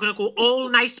carpet up. We're going to go all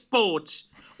nice boards.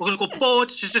 We're going to go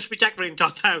boards. She's just redecorating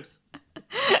Dot's house.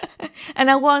 And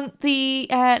I want the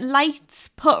lights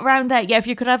put around there. Yeah, if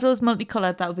you could have those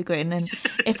multicoloured, that would be great. And then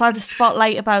if I had a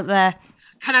spotlight about there.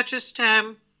 Can I just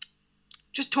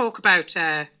talk about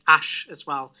Ash as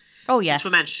well? Oh, yeah. Since we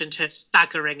mentioned her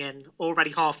staggering in, already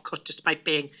half cut, despite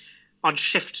being on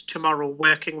shift tomorrow,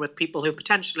 working with people who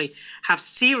potentially have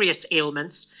serious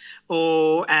ailments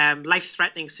or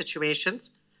life-threatening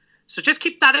situations. So just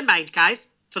keep that in mind, guys,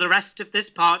 for the rest of this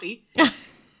party.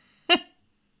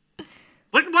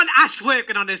 Wouldn't want Ash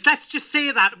working on us. Let's just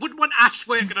say that. Wouldn't want Ash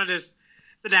working on us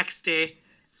the next day.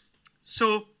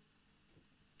 So,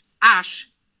 Ash,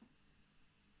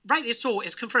 rightly so,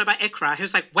 is confronted by Ikra,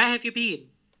 who's like, where have you been?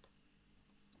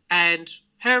 And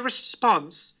her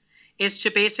response is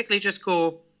to basically just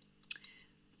go,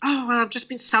 oh, well, I've just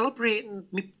been celebrating.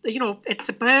 You know, it's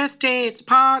a birthday, it's a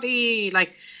party.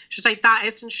 Like, she's like, that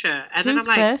isn't she? And then I'm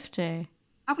like, birthday?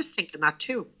 I was thinking that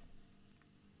too.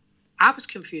 I was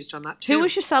confused on that too. Who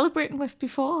was you celebrating with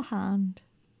beforehand?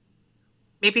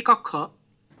 Maybe it got cut.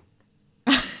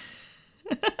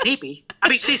 Maybe. I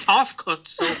mean, she's half cut,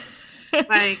 so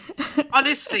like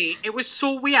honestly, it was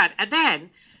so weird. And then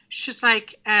she's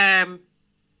like, as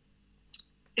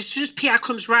soon as Peter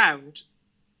comes round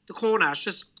the corner,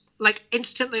 she's like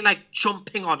instantly like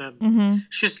jumping on him. Mm-hmm.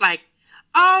 She's like,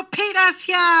 oh, Peter's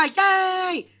here,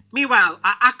 yay! Meanwhile,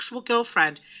 our actual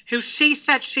girlfriend, who she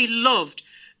said she loved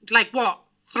like, what,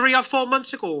 3 or 4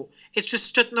 months ago, is just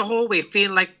stood in the hallway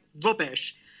feeling like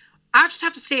rubbish. I just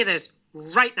have to say this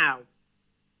right now.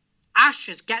 Ash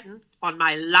is getting on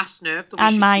my last nerve. The way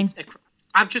and she mine. treats Ikra.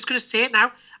 I'm just going to say it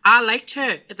now. I liked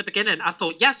her at the beginning. I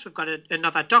thought, yes, we've got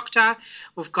another doctor.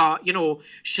 We've got,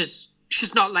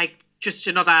 she's not like just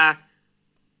another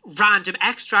random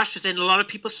extra. She's in a lot of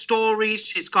people's stories.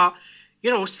 She's got,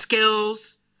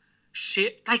 skills.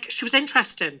 She was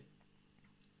interesting.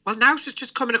 Well, now she's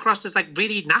just coming across as like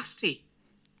really nasty.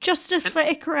 Justice for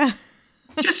Ikra.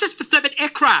 Justice for flipping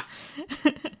Ikra.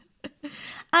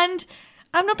 And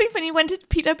I'm not being funny. When did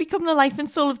Peter become the life and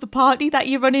soul of the party that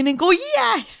you run in and go,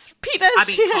 yes, Peter's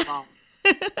here? Come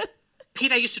on.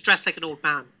 Peter used to dress like an old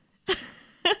man.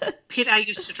 Peter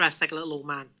used to dress like a little old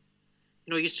man.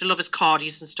 He used to love his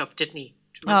cardies and stuff, didn't he?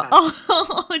 Do you remember?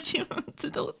 Do you remember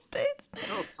those days?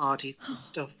 Little parties and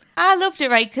stuff. I loved it,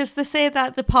 right? Because they say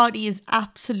that the party is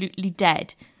absolutely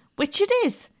dead, which it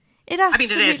is. It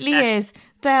absolutely is.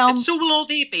 And so will all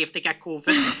they be if they get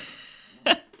COVID.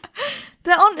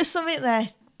 They're onto something there.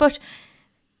 But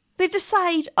they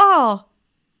decide,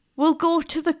 we'll go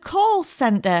to the call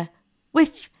centre.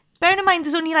 Bearing in mind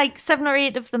there's only like 7 or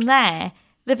 8 of them there.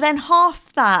 They've then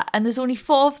halved that and there's only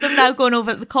 4 of them now going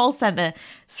over to the call centre.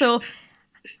 So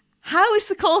how is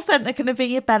the call centre going to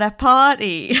be a better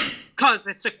party? Because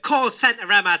it's a call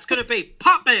centre, Emma. It's going to be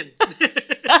popping.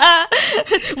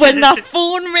 When that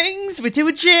phone rings, we do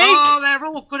a jig. Oh, they're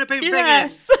all going to be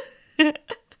ringing.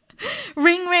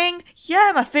 Ring, ring.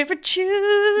 Yeah, my favourite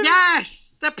tune.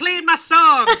 Yes, they're playing my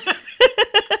song.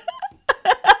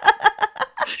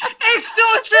 It's so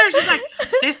true. She's like,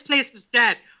 this place is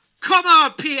dead. Come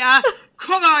on, Peter.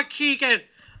 Come on, Keegan.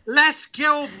 Let's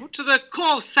go to the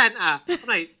call centre. I'm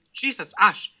like, Jesus,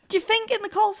 Ash. Do you think in the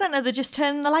call centre they're just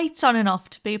turning the lights on and off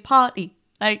to be a party?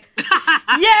 Like,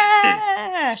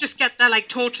 yeah! Just get their, like,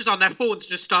 torches on their phones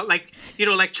and just start, like,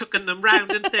 chucking them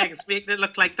round and things, making it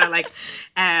look like they're, like,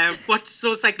 what's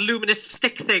those, like, luminous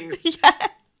stick things? Yeah.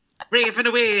 Raving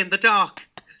away in the dark.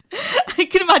 I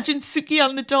can imagine Suki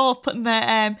on the door putting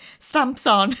their stamps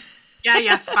on.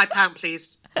 Yeah, £5,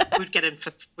 please. We'd get in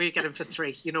for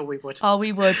 3. We would. Oh,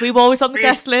 we would. We were always on the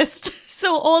guest list.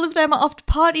 So all of them are off to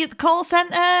party at the call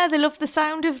centre. They love the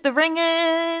sound of the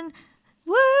ringing.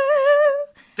 Woo!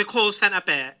 The call centre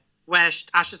bit where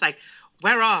Ash is like,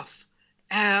 we're off.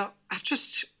 I'll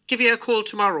just give you a call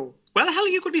tomorrow. Where the hell are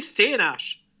you going to be staying,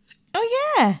 Ash?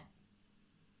 Oh, yeah.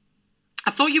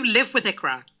 I thought you live with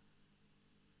Ikra.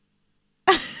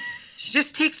 She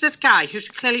just takes this guy who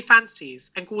she clearly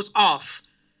fancies and goes off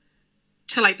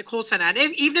to like the call centre. And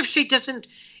even if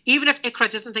Ikra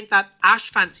doesn't think that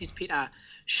Ash fancies Peter,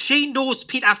 she knows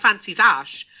Peter fancies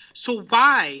Ash. So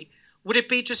why would it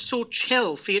be just so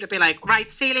chill for you to be like, right,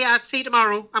 Celia, see you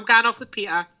tomorrow. I'm going off with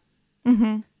Peter.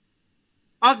 Mm-hmm.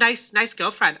 Oh, nice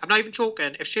girlfriend. I'm not even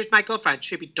joking. If she was my girlfriend,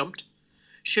 she'd be dumped.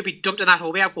 She'd be dumped in that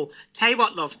hallway. I'd go, tell you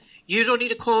what, love, you don't need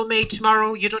to call me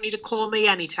tomorrow. You don't need to call me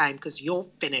anytime because you're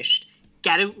finished.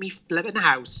 Get out me flipping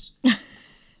house.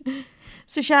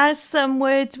 So she has some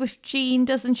words with Jean,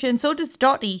 doesn't she? And so does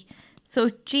Dottie.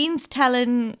 So Jean's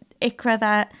telling Ikra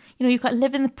that, you've got to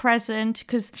live in the present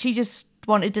because she just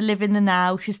wanted to live in the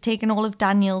now. She's taken all of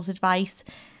Daniel's advice.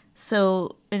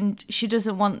 So, and she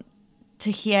doesn't want to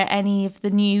hear any of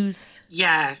the news.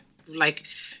 Yeah, like,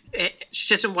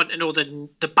 she doesn't want to know the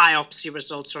biopsy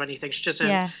results or anything. She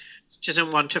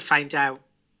doesn't want to find out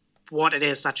what it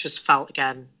is that she's felt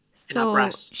again. So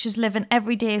she's living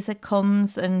every day as it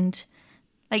comes and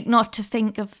like not to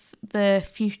think of the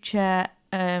future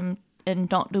and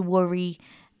not to worry.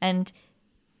 And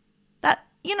that,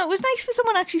 it was nice for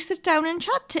someone to actually sit down and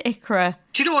chat to Ikra.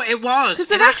 Do you know what it was? Because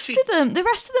the rest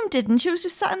of them didn't. She was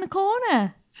just sat in the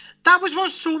corner. That was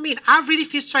what's so mean. I really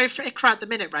feel sorry for Ikra at the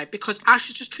minute, right? Because Ash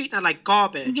is just treating her like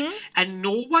garbage and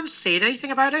no one's saying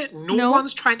anything about it. No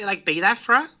one's trying to like be there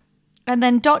for her. And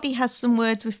then Dottie has some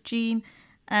words with Jean.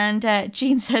 And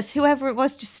Jean says, whoever it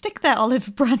was, just stick their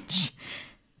olive branch.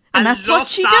 And that's what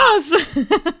she does.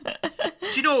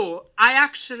 Do you know, I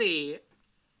actually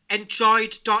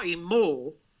enjoyed Dottie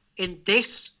more in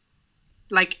this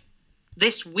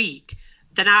week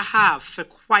than I have for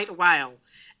quite a while.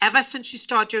 Ever since she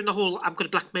started doing the whole, I'm going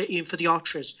to blackmail you for the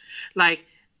Archers. Like,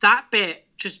 that bit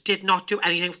just did not do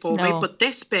anything for me. But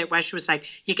this bit where she was like,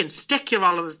 you can stick your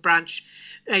olive branch,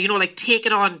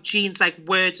 taking on Jean's,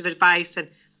 words of advice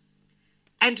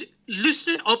and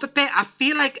loosening up a bit. I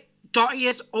feel like Dottie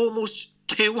is almost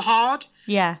too hard.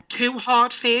 Yeah. Too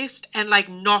hard-faced and,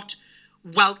 not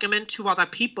welcoming to other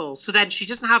people. So then she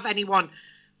doesn't have anyone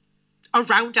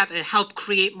around her to help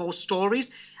create more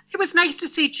stories. It was nice to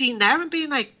see Jean there and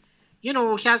being like, you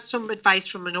know, he has some advice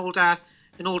from an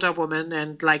older woman,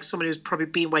 and like someone who's probably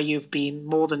been where you've been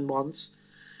more than once.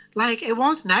 Like, it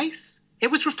was nice.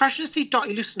 It was refreshing to see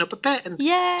Dottie loosen up a bit and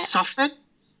soften.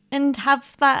 And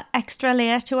have that extra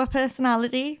layer to her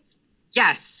personality.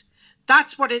 Yes.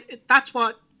 That's what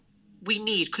we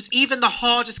need. Because even the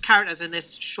hardest characters in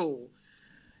this show,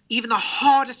 even the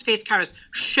hardest faced characters,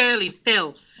 Shirley,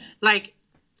 Phil, like,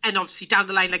 and obviously down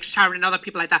the line, like Sharon and other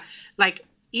people like that, like,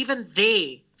 even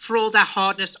they, for all their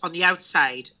hardness on the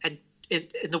outside and in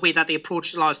the way that they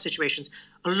approach a lot of situations,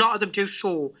 a lot of them do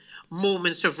show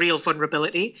moments of real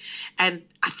vulnerability. And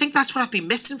I think that's what I've been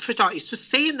missing for Dottie. So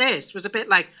seeing this was a bit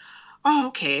like, oh,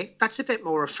 okay, that's a bit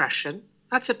more refreshing.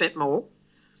 That's a bit more.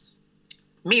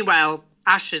 Meanwhile,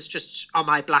 Ash is just on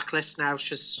my blacklist now.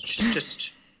 She's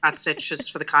just, that's it. She's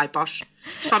for the kibosh.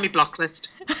 She's on my blacklist.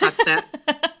 That's it.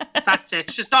 That's it.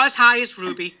 She's not as high as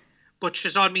Ruby, but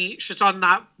she's on me. She's on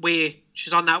that way.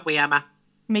 She's on that way, Emma.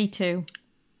 Me too.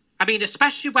 I mean,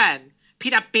 especially when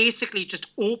Peter basically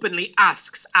just openly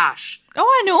asks Ash. Oh,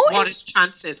 I know. What his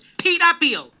chances? Peter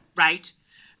Beale, right?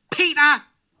 Peter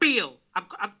Beale.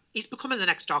 He's becoming the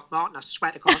next Doc Martin, I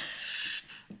swear to God.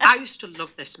 I used to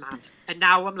love this man. And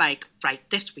now I'm like, right,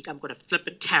 this week I'm going to flip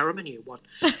and tear him a new one.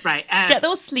 Right. Get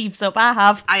those sleeves up, I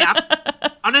have. I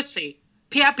am. Honestly,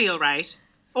 Peter Beale, right,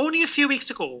 only a few weeks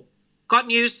ago, got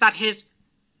news that his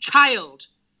child,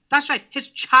 that's right, his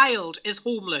child is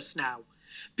homeless now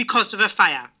because of a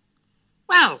fire.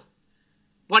 Well,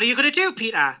 what are you going to do,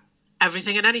 Peter?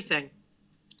 Everything and anything.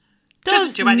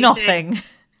 Doesn't do anything. Nothing.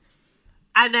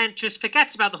 And then just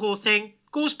forgets about the whole thing,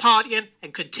 goes partying,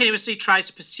 and continuously tries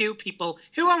to pursue people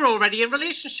who are already in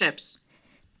relationships.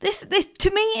 This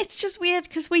to me, it's just weird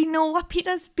because we know what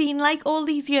Peter's been like all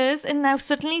these years, and now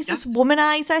suddenly he's this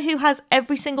womanizer who has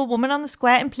every single woman on the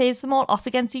square and plays them all off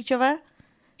against each other.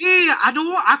 Yeah, I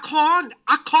know, I can't.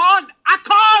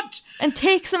 And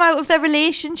takes them out of their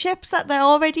relationships that they're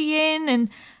already in, and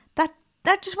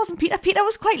that just wasn't Peter. Peter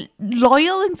was quite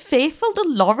loyal and faithful to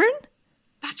Lauren.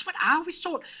 That's what I always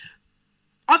thought.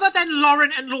 Other than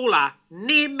Lauren and Lola,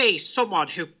 name me someone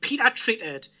who Peter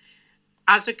treated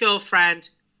as a girlfriend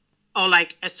or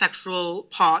like a sexual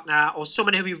partner or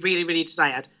someone who he really, really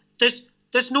desired.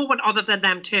 There's no one other than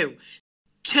them two.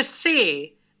 To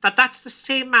say that that's the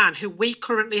same man who we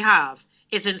currently have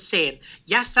is insane.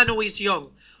 Yes, I know he's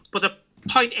young, but the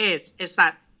point is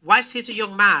that whilst he's a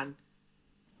young man,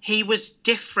 he was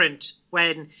different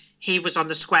when he was on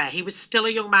the square. He was still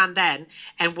a young man then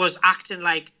and was acting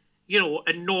like, you know,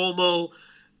 a normal,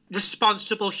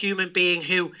 responsible human being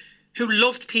who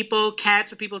loved people, cared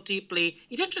for people deeply.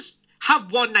 He didn't just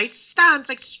have one night stands,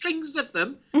 like strings of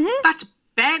them. Mm-hmm. That's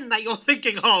Ben that you're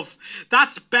thinking of.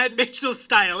 That's Ben Mitchell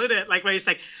style, isn't it? Like where he's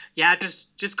like, yeah,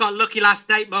 just got lucky last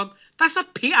night, Mum. That's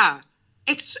not Peter.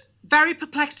 It's very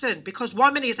perplexing because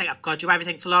one minute he's like, I've got to do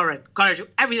everything for Lauren. Got to do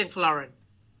everything for Lauren.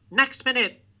 Next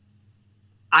minute,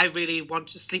 I really want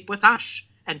to sleep with Ash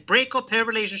and break up her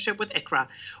relationship with Ikra.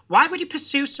 Why would he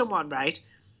pursue someone, right,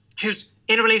 who's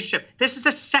in a relationship? This is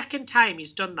the second time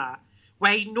he's done that,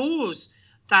 where he knows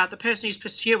that the person he's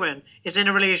pursuing is in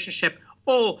a relationship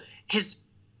or is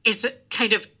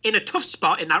kind of in a tough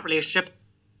spot in that relationship,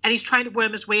 and he's trying to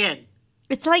worm his way in.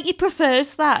 It's like he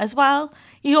prefers that as well.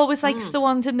 He always likes the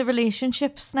ones in the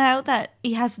relationships now that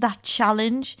he has that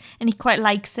challenge, and he quite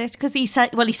likes it because he says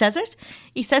it.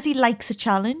 He says he likes a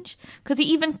challenge because he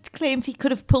even claims he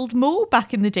could have pulled Mo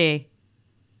back in the day.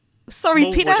 Sorry,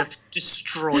 Mo Peter. Would have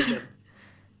destroyed him.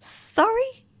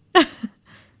 Sorry.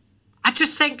 I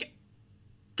just think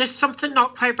there's something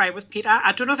not quite right with Peter.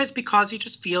 I don't know if it's because he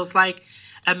just feels like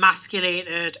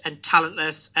emasculated and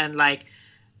talentless and like,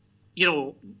 you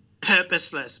know,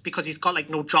 purposeless because he's got like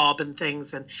no job and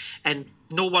things and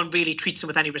no one really treats him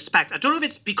with any respect. I don't know if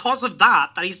it's because of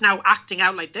that he's now acting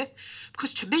out like this,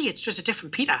 because to me it's just a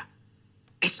different Peter.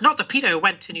 It's not the Peter who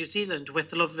went to New Zealand with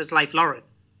the love of his life, Lauren.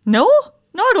 No,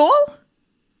 not at all.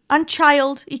 And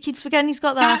child, he keeps forgetting he's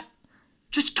got that. Yeah,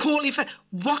 just totally.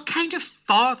 What kind of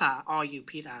father are you,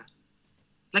 Peter?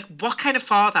 Like, what kind of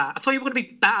father? I thought you were going to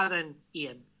be better than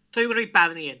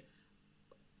Ian.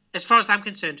 As far as I'm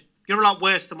concerned, you're a lot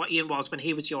worse than what Ian was when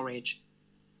he was your age.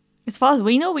 As far as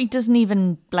we know, he doesn't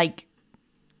even, like,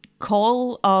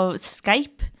 call or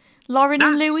Skype Lauren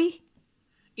and Louis.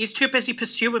 He's too busy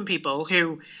pursuing people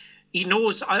who he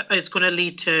knows is going to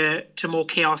lead to more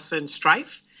chaos and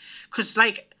strife. Because,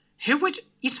 like,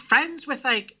 he's friends with,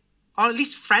 like, or at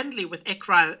least friendly with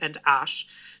Ikra and Ash.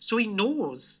 So he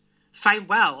knows fine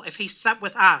well if he slept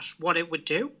with Ash what it would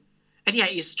do. And yet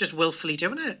he's just willfully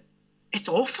doing it. It's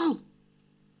awful.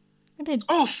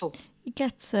 Awful. It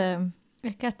gets a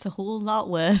whole lot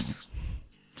worse.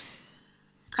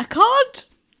 I can't.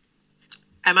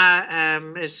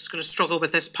 Emma is going to struggle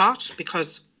with this part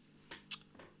because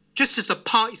just as the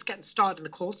party's getting started in the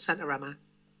call centre, Emma,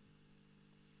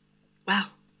 well,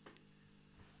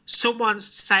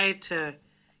 someone's decided to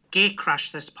gate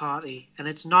crash this party, and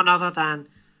it's none other than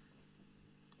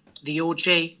the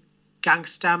OG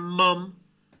gangster mum,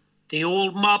 the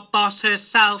old mob boss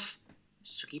herself,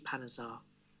 Suki Panazar.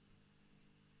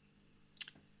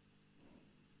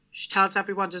 She tells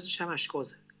everyone, doesn't she, Emma? She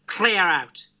goes, clear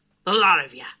out, the lot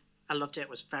of you. I loved it. It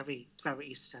was very, very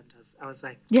EastEnders. I was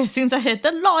like... Yeah, as soon as I heard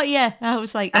the lawyer, I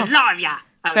was like... The lot of you.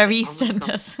 Very like,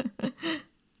 EastEnders.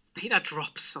 Peter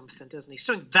drops something, doesn't he?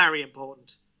 Something very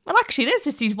important. Well, actually, it is.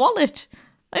 It's his wallet.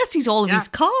 I guess he's all of his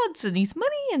cards and his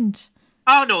money and...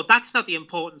 Oh, no, that's not the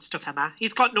important stuff, Emma.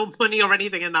 He's got no money or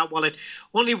anything in that wallet.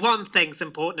 Only one thing's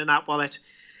important in that wallet.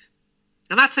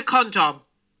 And that's a condom.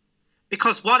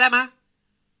 Because what, Emma?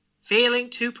 Failing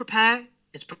to prepare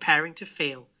is preparing to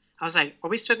fail. I was like, are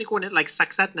we suddenly going into like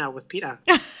sex ed now with Peter?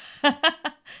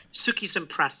 Suki's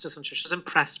impressed, isn't she? She's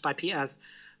impressed by Peter's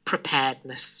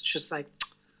preparedness. She's like,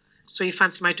 so you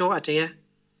fancy my daughter, do you?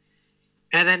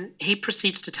 And then he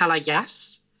proceeds to tell her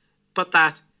yes, but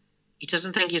that he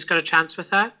doesn't think he's got a chance with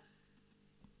her.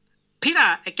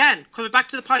 Peter, again, coming back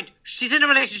to the point, she's in a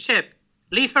relationship.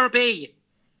 Leave her be.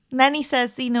 And then he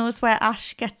says he knows where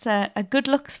Ash gets a good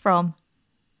looks from.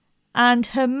 And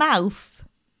her mouth.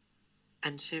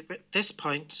 And at this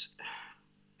point,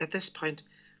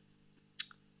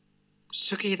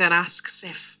 Suki then asks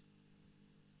if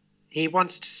he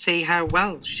wants to see how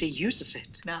well she uses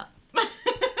it. No.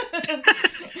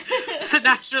 So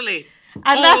naturally.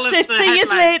 And that's it. See you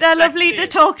later. Lovely to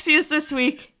talk to you this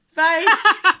week. Bye.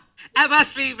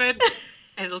 Emma's leaving.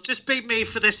 It'll just be me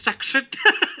for this section.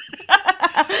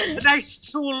 A nice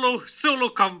solo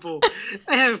combo.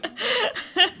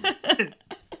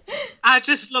 I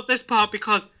just love this part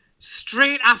because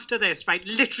straight after this, right,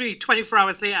 literally 24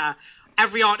 hours later,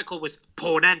 every article was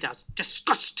porn enders.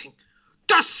 Disgusting.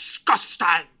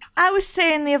 I was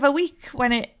saying the other week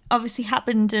when it obviously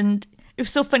happened, and it was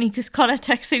so funny because Connor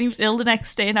texted he was ill the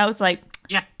next day, and I was like,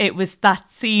 yeah, it was that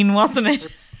scene, wasn't it?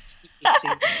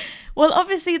 Well,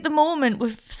 obviously at the moment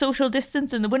with social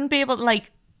distancing, they wouldn't be able to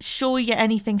like show you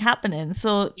anything happening,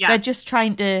 so they're just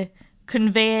trying to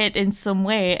convey it in some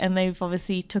way, and they've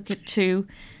obviously took it to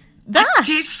that. I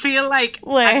did feel like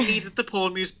I needed the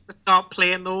porn music to start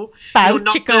playing though. Bow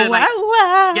chicka wow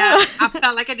wow. Yeah, I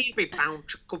felt like I needed to be bow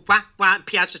chicka wow wow. And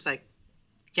Pierre's just like,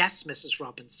 yes, Mrs.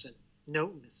 Robinson. No,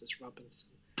 Mrs.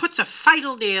 Robinson. Puts a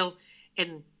final nail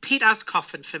in Peter's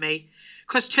coffin for me,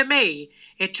 because to me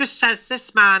it just says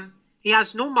this man, he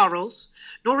has no morals,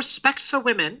 no respect for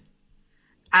women,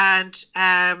 and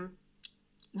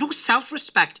no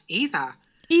self-respect either.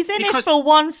 He's in it for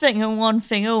one thing and one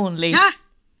thing only. Yeah.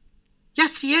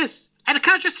 Yes, he is. And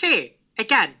can I just say,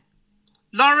 again,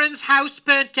 Lauren's house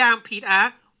burnt down,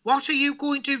 Peter. What are you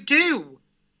going to do?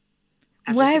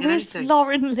 Where is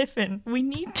Lauren living? We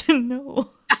need to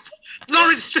know.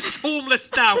 Lauren's just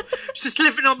homeless now. She's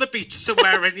living on the beach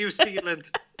somewhere in New Zealand.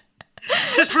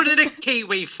 She's running a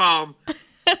kiwi farm.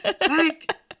 Like,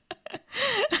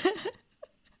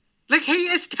 he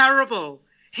is terrible.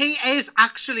 He is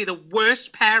actually the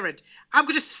worst parent. I'm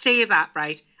going to say that,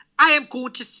 right? I am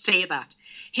going to say that.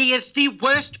 He is the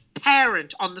worst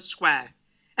parent on the square.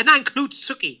 And that includes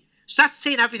Suki. So that's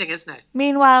saying everything, isn't it?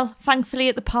 Meanwhile, thankfully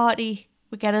at the party,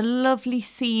 we get a lovely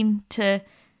scene to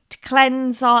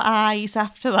cleanse our eyes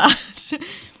after that.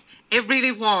 It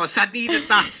really was. I needed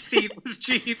that scene with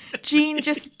Jean. Jean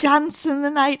just dancing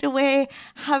the night away,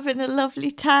 having a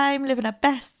lovely time, living her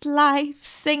best life,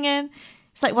 singing.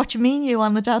 It's like watching me and you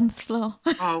on the dance floor.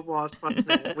 Oh, it was,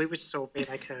 wasn't it? We would so be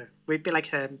like her. We'd be like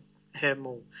her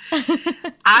more.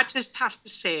 I just have to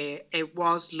say, it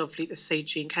was lovely to see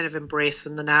Jean kind of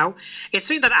embracing the now. It's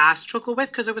something that I struggle with,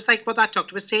 because it was like what that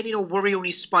doctor was saying, worry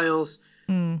only spoils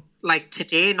like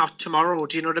today, not tomorrow.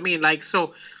 Do you know what I mean? Like,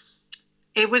 so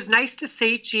it was nice to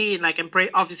see Jean like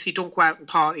embrace. Obviously, don't go out and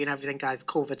party and everything, guys.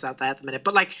 COVID's out there at the minute.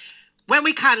 But like, when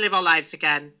we can live our lives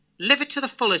again, live it to the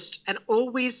fullest, and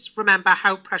always remember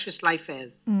how precious life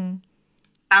is.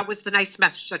 That was the nice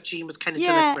message that Jean was kind of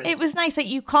delivering. Yeah, it was nice. Like,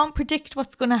 you can't predict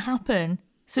what's going to happen.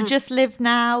 So just live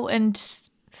now and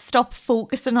stop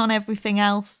focusing on everything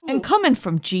else. And coming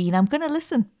from Jean, I'm going to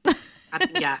listen.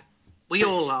 Yeah, we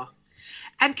all are.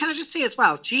 And can I just say as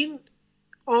well, Jean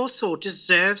also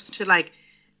deserves to like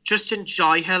just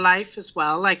enjoy her life as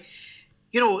well. Like,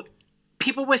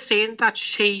 people were saying that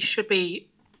she should be,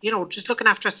 just looking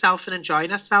after herself and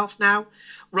enjoying herself now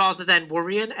rather than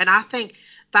worrying. And I think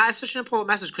that is such an important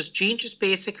message, because Jean just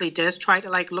basically does try to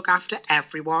like look after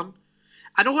everyone.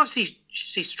 I know obviously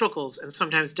she struggles and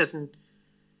sometimes doesn't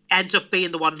end up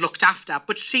being the one looked after,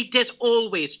 but she does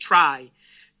always try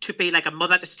to be like a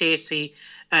mother to Stacey,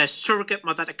 a surrogate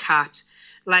mother to Kat.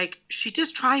 Like, she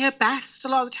does try her best a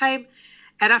lot of the time.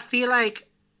 And I feel like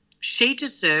she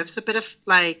deserves a bit of,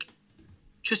 like,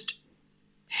 just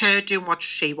her doing what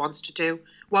she wants to do,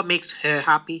 what makes her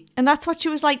happy. And that's what she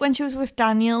was like when she was with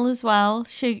Daniel as well.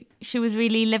 She was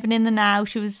really living in the now.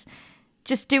 She was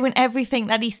just doing everything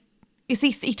that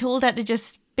he told her to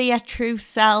just be her true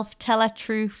self, tell her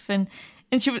truth. And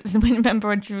she was, remember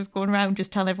when she was going around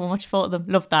just telling everyone what she thought of them.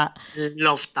 Loved that.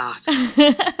 Loved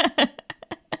that.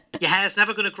 Your hair's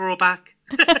never going to grow back.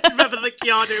 Remember the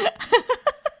Keanu?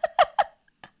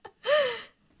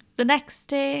 The next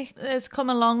day has come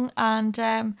along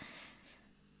and,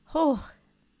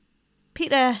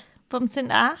 Peter bumps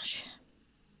into Ash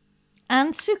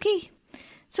and Suki.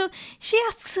 So she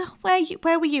asks her,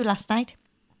 where were you last night?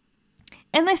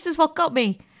 And this is what got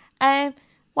me.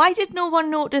 Why did no one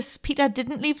notice Peter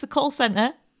didn't leave the call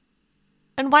centre?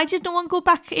 And why did no one go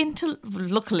back into...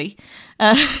 Luckily.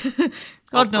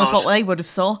 God knows what they would have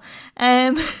saw.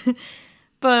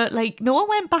 But, like, no one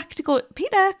went back to go,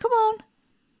 Peter, come on.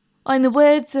 Or in the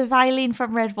words of Eileen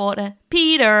from Redwater,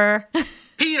 Peter.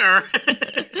 Peter.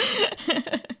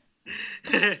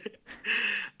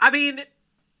 I mean,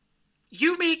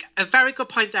 you make a very good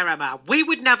point there, Emma. We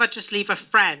would never just leave a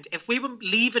friend. If we were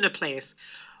leaving a place,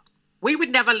 we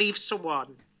would never leave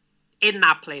someone in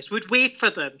that place. We'd wait for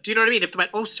them. Do you know what I mean? If they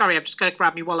went, oh, sorry, I'm just going to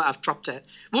grab my wallet, I've dropped it.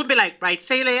 We wouldn't be like, right,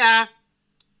 see you later.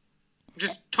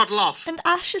 Just toddle off. And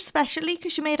Ash especially,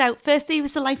 because she made out, firstly he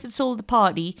was the life and soul of the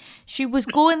party. She was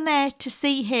going there to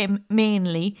see him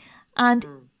mainly. And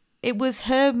it was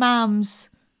her mum's,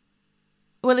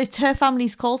 well, it's her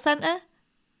family's call centre.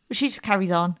 But she just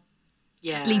carries on.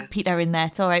 Yeah. Just leave Peter in there.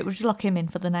 It's all right. We'll just lock him in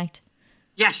for the night.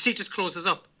 Yeah, she just closes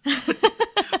up.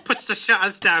 Puts the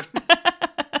shutters down.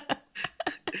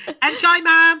 Enjoy,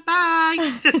 Mum.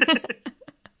 Bye.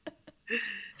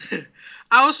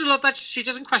 I also love that she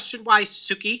doesn't question why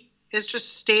Suki is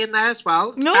just staying there as well.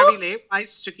 It's very late. Why is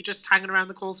Suki just hanging around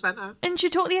the call centre? And she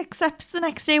totally accepts the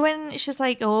next day when she's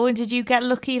like, oh, and did you get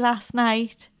lucky last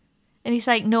night? And he's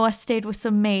like, no, I stayed with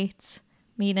some mates.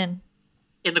 Meaning?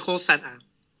 In the call centre.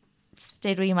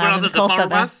 Stayed with your man in the call centre.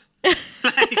 Was?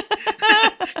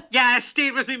 Yeah,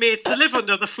 stayed with me mates. They live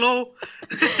under the floor.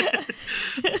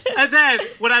 And then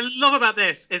what I love about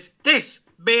this is this,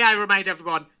 may I remind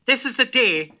everyone, this is the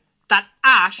day that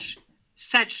Ash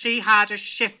said she had a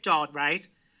shift on, right?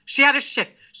 She had a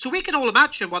shift. So we can all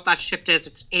imagine what that shift is.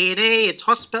 It's A&E, it's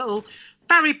hospital,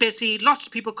 very busy, lots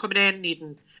of people coming in,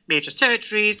 needing major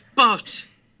surgeries. But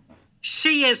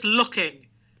she is looking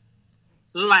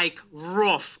like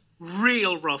rough,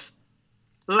 real rough,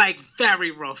 like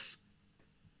very rough.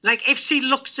 Like if she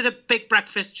looks at a big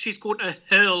breakfast, she's going to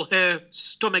hurl her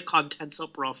stomach contents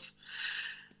up rough.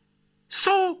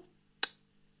 So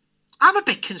I'm a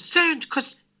bit concerned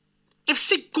because if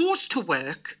she goes to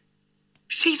work,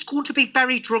 she's going to be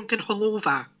very drunk and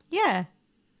hungover. Yeah.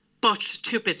 But she's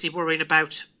too busy worrying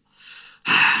about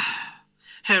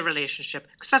her relationship.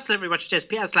 Because that's literally what she does.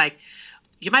 Peter's like,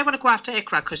 you might want to go after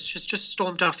Ikra because she's just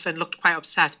stormed off and looked quite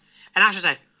upset. And Ash is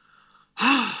like,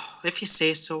 oh, if you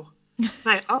say so.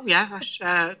 Like, oh yeah, Ash,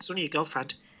 it's only your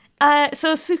girlfriend.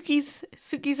 So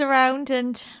Suki's around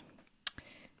and,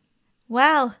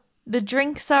 well, the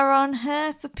drinks are on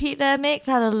her for Peter. Make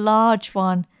that a large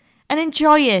one and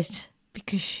enjoy it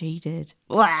because she did.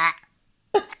 Yeah.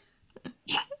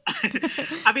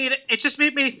 I mean, it just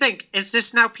made me think, is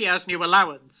this now Peter's new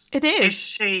allowance? It is. Is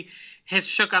she his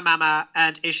sugar mama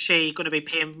and is she going to be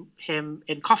paying him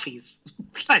in coffees?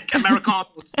 Like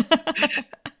Americanos.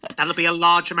 That'll be a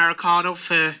large Americano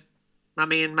for my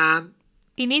main man.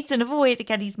 He needs another way to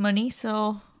get his money,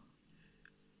 so...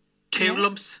 Two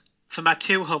lumps for my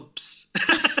two humps.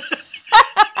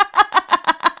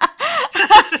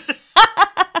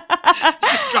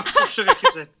 Just drops some sugar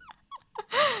cubes in.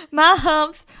 My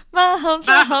humps, my humps,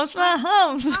 my humps, my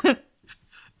humps.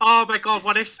 Oh my God,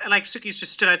 what if, like, Suki's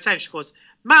just stood outside and she goes,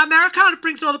 my Americano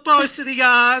brings all the boys to the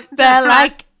yard. They're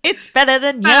like, it's better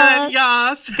than yours.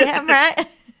 Yours. Damn right.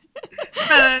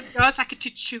 Better than yours, I can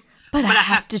teach you. But I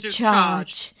have to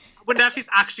charge. I wonder if he's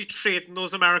actually trading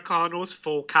those Americanos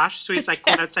for cash. So he's like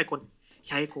going outside going,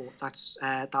 yeah, you go,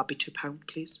 that'll be £2,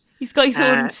 please. He's got his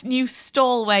own new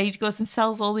stall where he goes and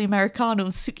sells all the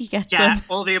Americanos. Suki gets them. Yeah,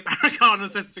 all the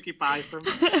Americanos that Suki buys them.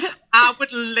 I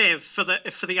would live for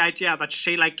the idea that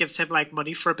she like gives him like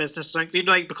money for a business, like, you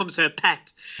know, like becomes her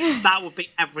pet. That would be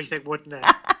everything, wouldn't it?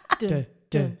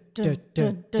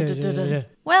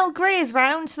 Well, Grey's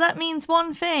round, so that means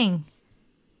one thing.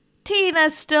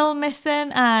 Tina's still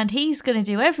missing and he's going to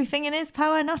do everything in his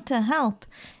power not to help.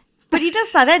 But he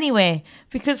does that anyway,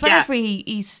 because whenever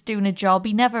he's doing a job,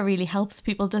 he never really helps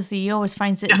people, does he? He always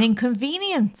finds it an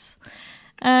inconvenience.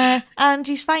 And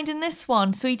he's finding this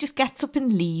one, so he just gets up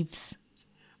and leaves.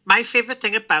 My favourite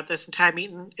thing about this entire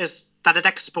meeting is that it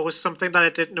exposed something that I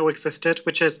didn't know existed,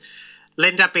 which is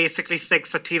Linda basically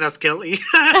thinks that Tina's guilty.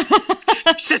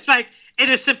 She's like,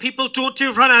 innocent people don't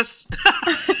do runners.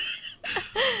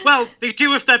 Well, they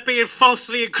do if they're being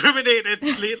falsely incriminated,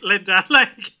 Linda.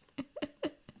 Like,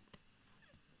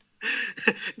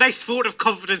 nice vote of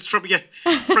confidence from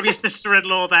your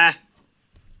sister-in-law there,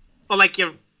 or like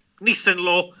your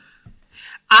niece-in-law.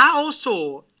 I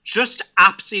also just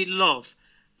absolutely love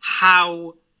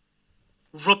how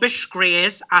rubbish Gray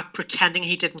is at pretending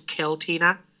he didn't kill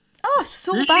Tina. Oh,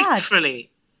 so bad.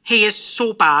 Literally, he is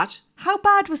so bad. How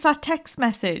bad was that text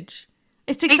message?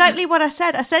 It's exactly what I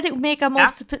said. I said it would make her more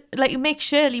make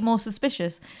Shirley more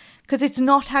suspicious, because it's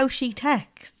not how she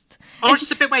texts. Or it's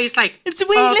the bit where he's like, it's the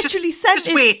way he literally said it.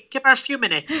 Just wait, give her a few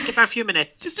minutes.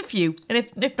 Just a few, and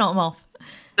if not, I'm off.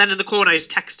 Then in the corner he's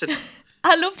texting.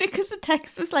 I loved it because the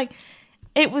text was like,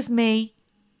 "It was me.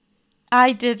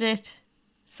 I did it.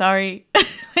 Sorry."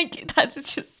 Like,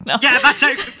 that's just not... Yeah, that's how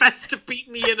you confess to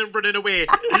beating Ian and running away.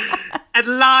 And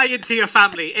lying to your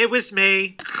family. It was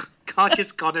me. God,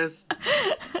 just got us.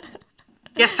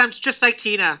 Yeah, sounds just like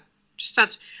Tina. Just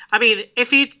sounds... I mean,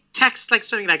 if he texts like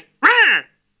something like, "Rrr!"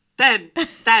 then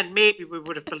maybe we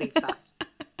would have believed that.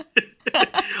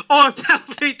 Or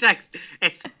if he texts,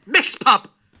 "It's mixed pub.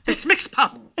 It's mixed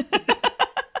pub."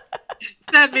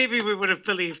 Then maybe we would have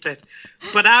believed it.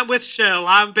 But I'm with Shirl.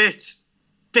 I'm a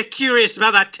bit curious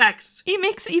about that text. He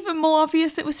makes it even more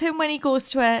obvious it was him when he goes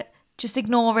to it. Just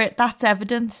ignore it. That's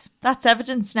evidence. That's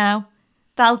evidence now.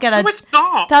 That'll get her. No, it's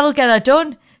not. That'll get her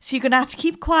done. So you're going to have to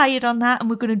keep quiet on that, and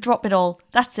we're going to drop it all.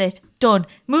 That's it. Done.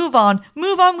 Move on.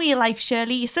 Move on with your life,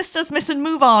 Shirley. Your sister's missing.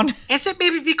 Move on. Is it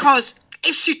maybe because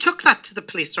if she took that to the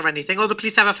police or anything, or the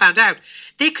police ever found out,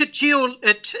 they could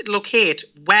locate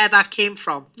where that came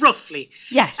from, roughly.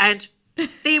 Yes. And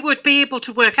they would be able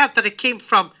to work out that it came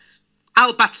from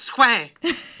Albert Square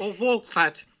or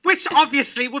Walford, which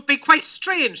obviously would be quite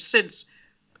strange since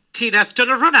Tina's done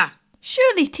a runner.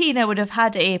 Surely Tina would have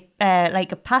had a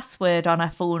password on her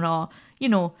phone, or, you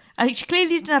know, she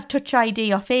clearly didn't have Touch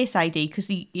ID or Face ID because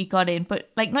he got in,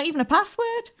 but like not even a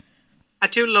password. I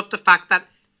do love the fact that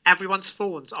everyone's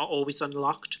phones are always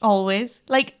unlocked. Always.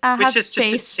 Like, which is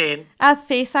just insane. I have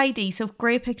Face ID, so if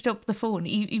Gray picked up the phone,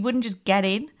 he wouldn't just get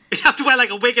in. You'd have to wear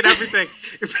like a wig and everything.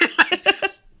 You'd be like,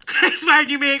 he's wearing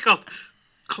your makeup.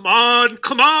 Come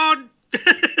on.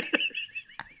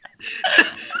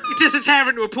 He does his hair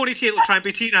into a ponytail to try and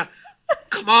be Tina.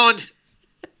 Come on.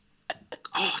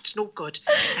 Oh, it's no good.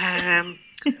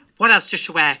 What else does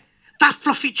she wear? That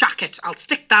fluffy jacket. I'll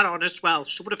stick that on as well.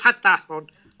 She would have had that on.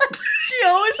 She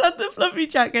always had the fluffy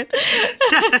jacket.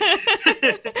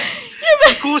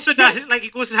 He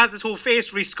goes and has his whole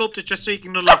face resculpted just so he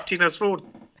can unlock Tina's phone.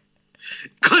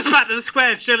 Goes back to the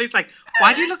square and Shirley's like,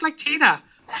 "Why do you look like Tina?"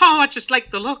 "Oh, I just like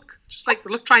the look.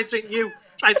 Try and suit you.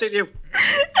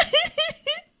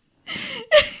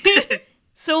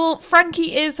 So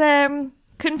Frankie is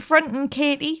confronting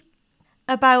Katie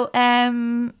about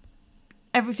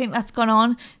everything that's gone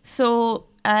on. So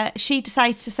she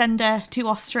decides to send her to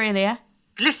Australia.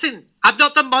 "Listen, I'm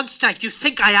not the monster you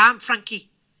think I am, Frankie.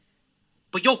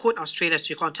 But you're going to Australia,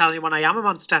 so you can't tell anyone I am a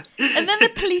monster." And then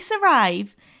the police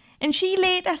arrive, and she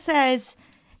later says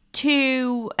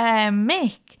to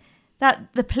Mick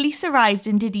that the police arrived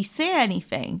and did he say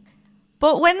anything?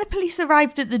 But when the police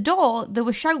arrived at the door, they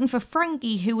were shouting for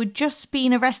Frankie, who had just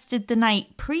been arrested the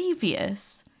night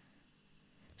previous.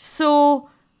 So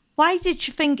why did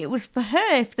you think it was for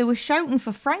her if they were shouting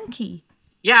for Frankie?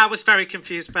 Yeah, I was very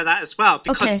confused by that as well,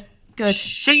 because okay, good.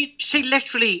 She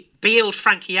literally bailed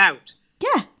Frankie out.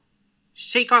 Yeah.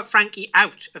 She got Frankie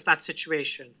out of that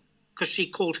situation because she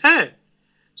called her.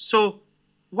 So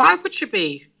why would she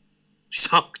be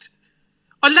shocked?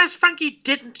 Unless Frankie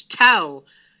didn't tell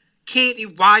Katie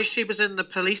why she was in the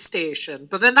police station.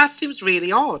 But then that seems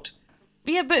really odd.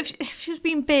 Yeah, but if she's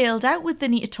been bailed out, would they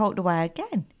need to talk to her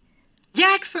again?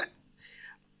 Yeah,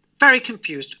 very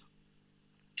confused.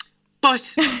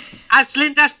 But as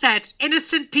Linda said,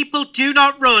 innocent people do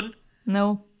not run.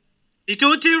 No. They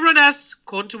don't do runners,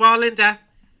 according to our Linda.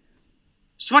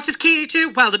 So what does Katie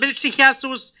do? Well, the minute she hears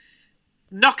those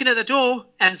knocking at the door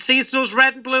and sees those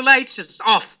red and blue lights, she's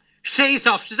off. She's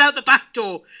off. She's out the back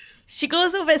door. She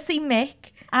goes over to see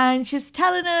Mick and she's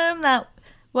telling him that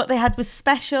what they had was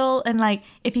special, and like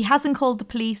if he hasn't called the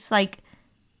police, like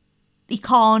he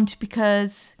can't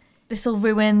because this will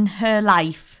ruin her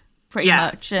life pretty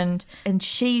much, and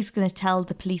she's going to tell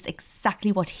the police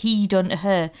exactly what he done to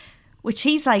her, which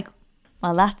he's like,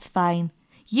 well, that's fine.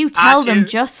 You tell them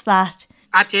just that.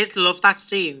 I did love that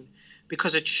scene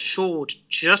because it showed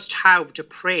just how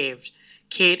depraved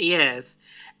Katie is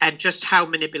and just how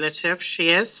manipulative she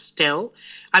is still.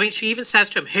 I mean, she even says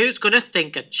to him, who's going to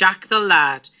think a Jack the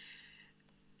Lad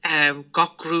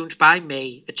got groomed by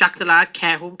me? A Jack the Lad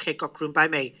care home kid got groomed by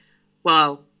me.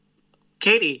 Well,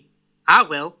 Katie, I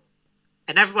will.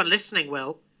 And everyone listening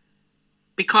will.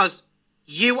 Because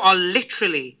you are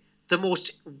literally the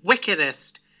most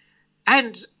wickedest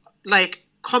and, like,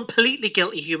 completely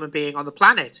guilty human being on the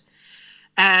planet.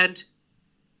 And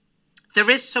there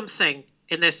is something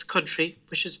in this country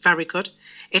which is very good.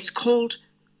 It's called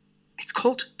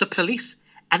the police,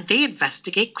 and they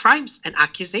investigate crimes and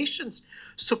accusations.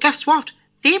 So guess what?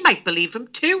 They might believe him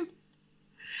too.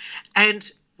 And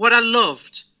what I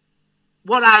loved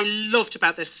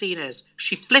about this scene is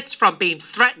she flits from being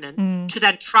threatening to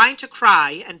then trying to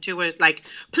cry and do it like,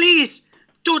 please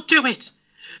don't do it.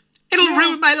 It'll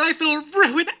ruin my life. It'll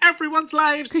ruin everyone's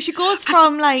lives. Because she goes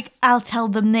from like, I'll tell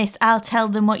them this, I'll tell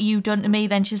them what you've done to me.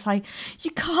 Then she's like,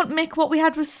 you can't make what we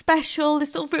had was special.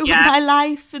 This will ruin my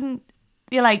life. And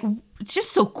you're like, it's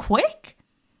just so quick.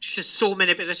 She's so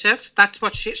manipulative. That's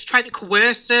what she's trying to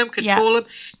coerce him, control him.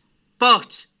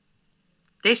 But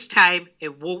this time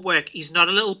it won't work. He's not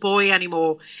a little boy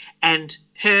anymore. And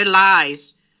her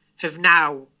lies have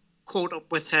now caught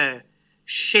up with her.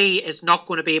 She is not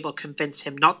going to be able to convince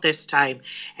him, not this time.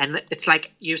 And it's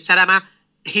like you said, Emma,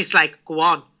 he's like, go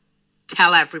on,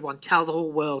 tell everyone, tell the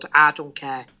whole world, I don't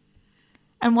care.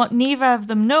 And what neither of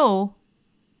them know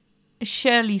is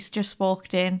Shirley's just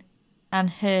walked in and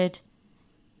heard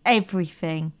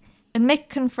everything. And Mick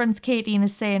confronts Katie and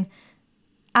is saying,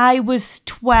 I was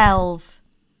 12.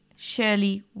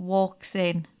 Shirley walks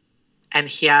in. And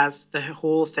here's the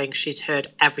whole thing. She's heard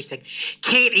everything.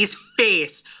 Katie's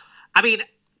face. I mean,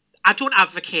 I don't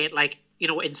advocate, like, you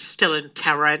know, instilling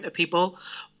terror into people,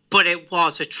 but it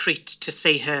was a treat to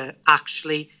see her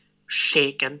actually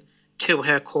shaken to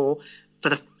her core. For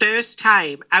the first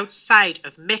time outside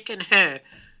of Mick and her,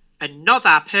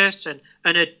 another person,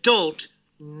 an adult,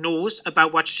 knows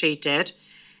about what she did,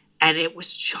 and it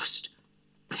was just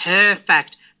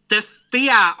perfect. The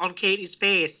fear on Katie's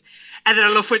face. And then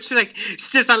I love when she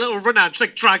does that little run out, she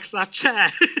drags that chair.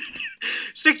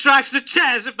 She drags the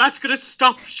chair as if that's going to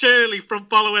stop Shirley from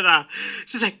following her.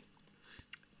 She's like,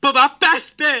 but that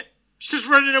best bit, she's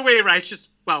running away, right?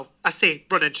 I say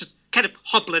running, she's kind of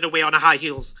hobbling away on her high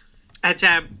heels. And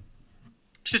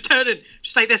she's turning,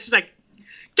 she's like this, she's like,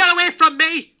 get away from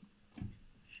me!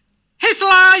 He's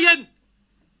lying!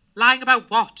 Lying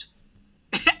about what?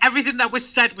 Everything that was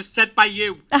said by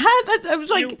you. I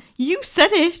was like, you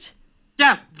said it.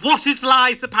 Yeah, what is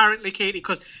lies apparently, Katie?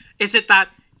 Because is it that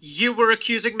you were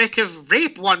accusing Mick of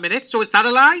rape 1 minute, so is that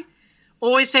a lie?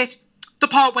 Or is it the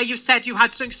part where you said you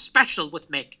had something special with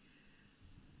Mick?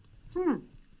 I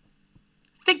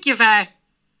think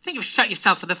you've shot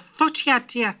yourself in the foot here,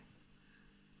 dear.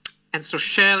 And so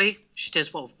Shirley, she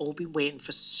does what we've all been waiting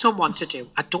for someone to do.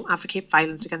 I don't advocate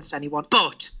violence against anyone,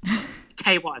 but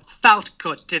tell you what, it felt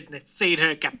good, didn't it, seeing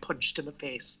her get punched in the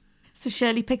face. So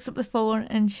Shirley picks up the phone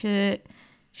and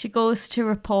she goes to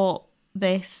report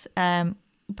this.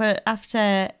 But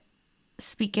after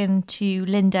speaking to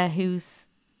Linda, who's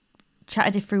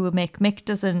chatted it through with Mick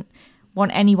doesn't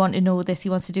want anyone to know this. He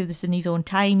wants to do this in his own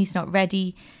time. He's not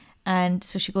ready. And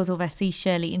so she goes over to see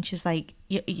Shirley and she's like,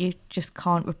 you just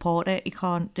can't report it. You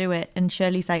can't do it. And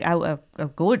Shirley's like, I'll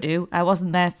go do. I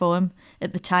wasn't there for him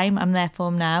at the time. I'm there for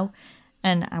him now.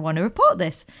 And I want to report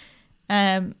this.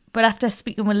 But after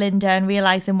speaking with Linda and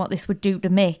realising what this would do to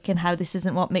Mick and how this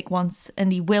isn't what Mick wants,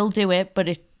 and he will do it, but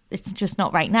it's just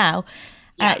not right now,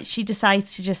 she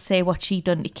decides to just say what she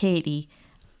done to Katie.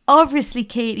 Obviously,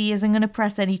 Katie isn't going to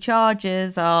press any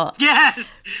charges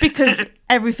because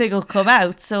everything will come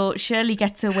out. So Shirley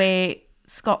gets away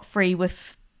scot-free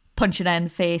with punching her in the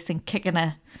face and kicking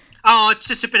her. Oh, it's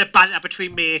just a bit of banter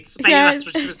between mates. Maybe that's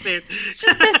what she was saying.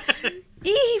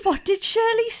 What did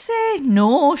Shirley say?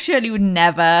 No, Shirley would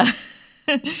never.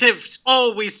 She's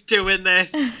always doing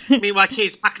this. Meanwhile,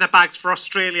 Katie's packing her bags for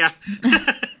Australia.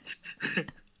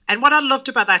 And what I loved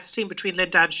about that scene between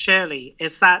Linda and Shirley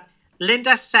is that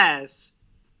Linda says,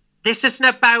 this isn't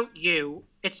about you.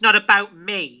 It's not about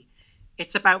me.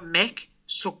 It's about Mick.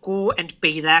 So go and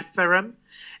be there for him.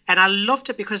 And I loved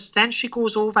it because then she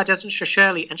goes over, doesn't she,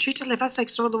 Shirley? And she delivers like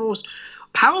some of the most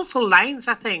powerful lines,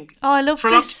 I think. Oh, I love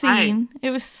this scene. It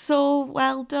was so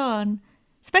well done.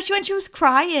 Especially when she was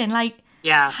crying. Like,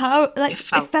 how, like, it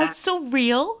felt so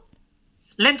real.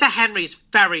 Linda Henry's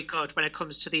very good when it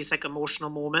comes to these like emotional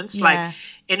moments, Yeah. like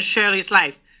in Shirley's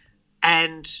life.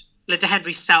 And Linda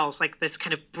Henry sells like this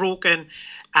kind of broken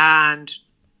and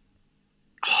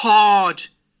hard,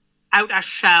 out of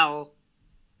shell,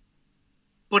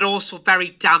 but also very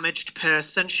damaged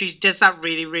person. She does that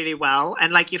really, really well.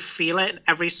 And like you feel it in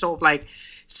every sort of like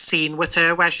scene with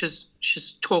her where she's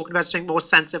talking about something more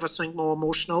sensitive or something more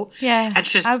emotional. Yeah.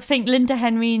 And I think Linda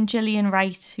Henry and Gillian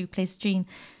Wright, who plays Jean,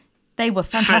 they were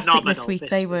fantastic this week.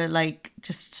 They were like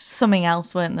just something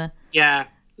else, weren't they? Yeah.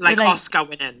 Like Oscar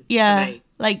winning. Yeah. To me.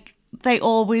 Like they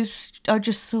always are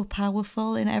just so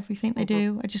powerful in everything they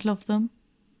do. I just love them.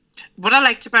 What I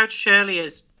liked about Shirley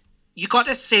is you got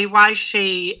to see why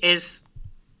she is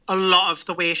a lot of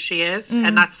the way she is.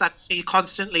 And that's that she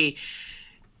constantly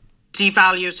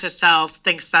devalues herself,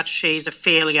 thinks that she's a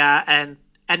failure, and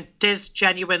does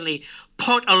genuinely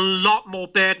put a lot more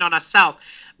burden on herself.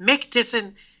 Mick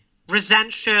doesn't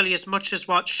resent Shirley as much as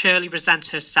what Shirley resents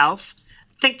herself.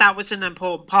 I think that was an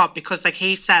important part because like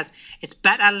he says, it's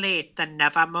better late than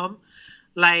never, Mum.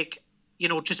 Like, you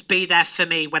know, just be there for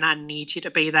me when I need you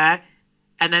to be there.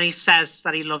 And then he says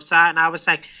that he loves her. And I was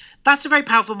like, that's a very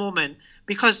powerful moment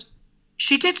because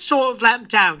she did sort of let him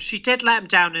down. She did let him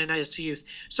down in his youth.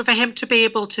 So for him to be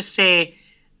able to say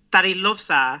that he loves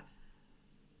her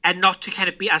and not to kind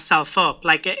of beat herself up,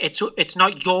 like it's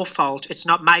not your fault, it's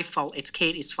not my fault, it's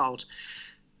Katie's fault.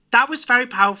 That was very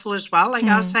powerful as well. Like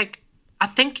I was like, I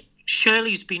think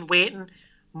Shirley's been waiting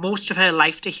most of her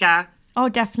life to hear. Oh,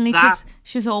 definitely, because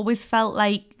she's always felt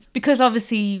like, because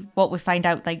obviously what we find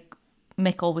out, like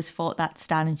Mick always thought that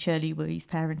Stan and Shirley were his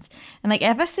parents. And like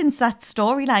ever since that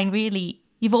storyline, really,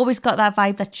 you've always got that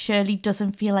vibe that Shirley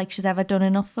doesn't feel like she's ever done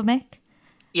enough for Mick.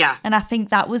 Yeah. And I think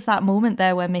that was that moment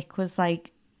there where Mick was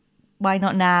like, why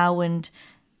not now? And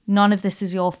none of this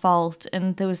is your fault.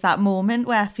 And there was that moment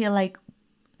where I feel like,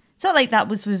 it's not like that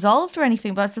was resolved or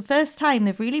anything, but it's the first time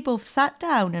they've really both sat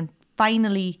down and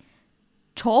finally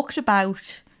talked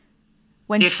about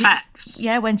when the effects.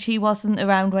 When she wasn't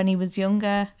around when he was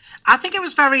younger. I think it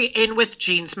was very in with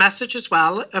Jean's message as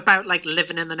well about like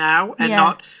living in the now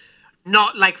and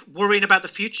not like worrying about the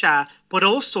future, but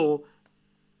also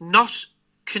not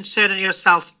concerning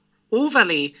yourself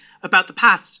overly about the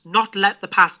past, not let the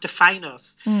past define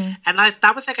us. And like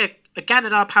that was like again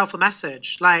another powerful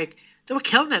message. Like they were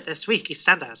killing it this week,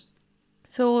 EastEnders.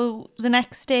 So the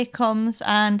next day comes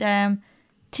and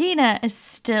Tina is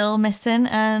still missing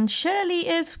and Shirley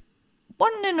is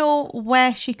wanting to know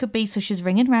where she could be, so she's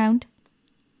ringing round.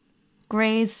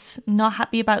 Gray's not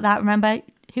happy about that. Remember,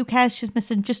 who cares? She's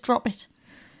missing. Just drop it.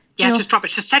 Yeah, just drop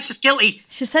it. She said she's guilty.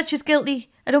 She said she's guilty.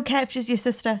 I don't care if she's your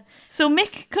sister. So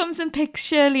Mick comes and picks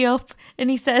Shirley up and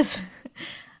he says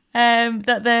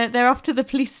that they're off to the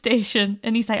police station.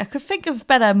 And he's like, I could think of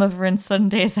better mother and son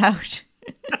days out.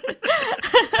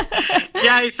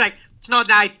 Yeah, he's like, it's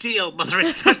not an ideal mother and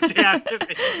son day out.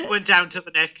 Went down to the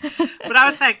neck. But I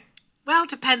was like, well, it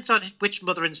depends on which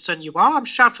mother and son you are. I'm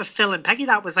sure for Phil and Peggy,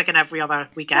 that was like an every other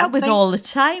weekend. That was all the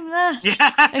time there.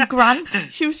 Yeah. And Grant,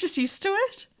 she was just used to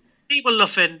it. They were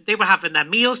loving, they were having their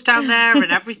meals down there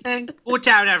and everything. Or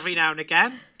down every now and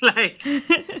again. Like,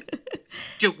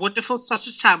 do wonderful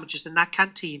sausage sandwiches in that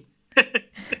canteen.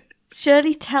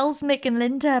 Shirley tells Mick and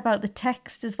Linda about the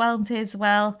text as well and says,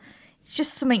 well, it's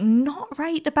just something not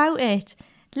right about it.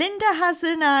 Linda has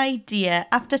an idea.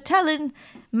 After telling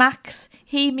Max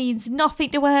he means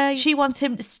nothing to her, she wants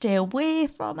him to stay away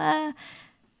from her.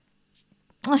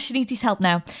 Oh, she needs his help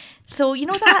now. So you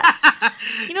know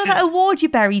that award you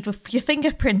buried with your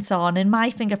fingerprints on and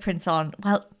my fingerprints on?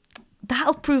 Well,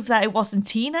 that'll prove that it wasn't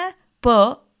Tina,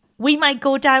 but we might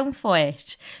go down for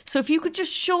it. So if you could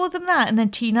just show them that and then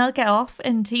Tina will get off.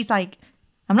 And he's like,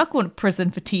 I'm not going to prison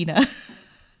for Tina.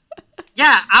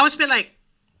 Yeah, I was a bit like,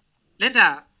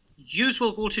 Linda, yous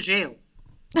will go to jail.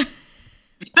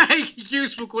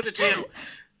 Yous will go to jail.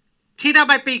 Tina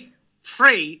might be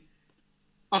free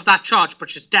of that charge, but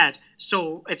she's dead.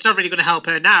 So it's not really going to help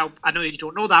her now. I know you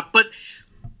don't know that, but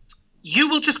you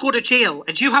will just go to jail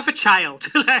and you have a child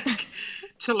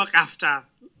to look after.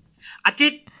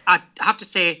 I have to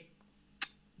say,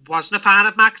 wasn't a fan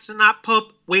of Max in that pub.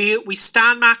 We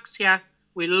stand Max, yeah.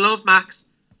 We love Max.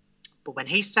 But when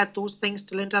he said those things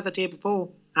to Linda the day before,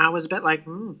 I was a bit like,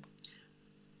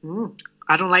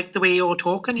 I don't like the way you're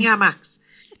talking here, Max.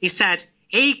 He said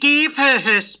he gave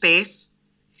her space.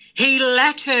 He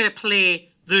let her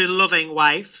play the loving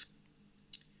wife.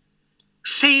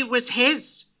 She was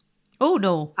his. Oh,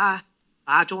 no. I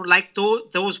don't like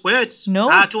those words. No.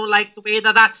 I don't like the way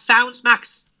that sounds,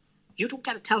 Max. You don't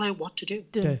get to tell her what to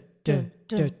do.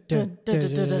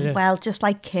 Well, just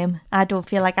like Kim, I don't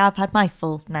feel like I've had my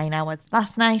full 9 hours.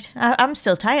 Last night, I'm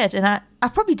still tired, and I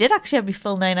probably did actually have my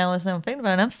full 9 hours now I'm thinking about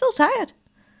it, and I'm still tired.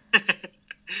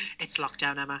 It's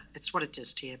lockdown, Emma. It's what it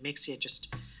does to you. It makes you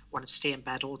just want to stay in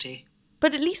bed all day.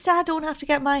 But at least I don't have to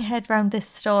get my head round this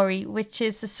story, which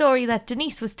is the story that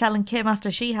Denise was telling Kim after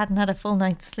she hadn't had a full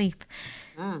night's sleep.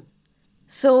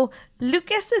 So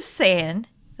Lucas is saying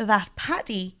that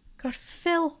Patty got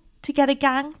Phil to get a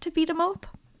gang to beat him up.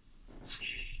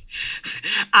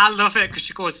 I love it because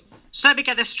she goes, so let me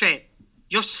get this straight.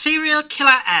 Your serial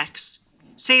killer ex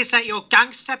says that your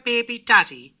gangster baby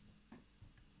daddy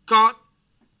got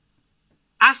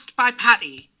asked by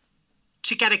Patty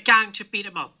to get a gang to beat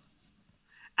him up.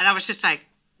 And I was just like,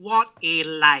 what a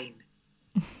line.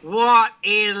 What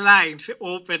a line to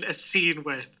open a scene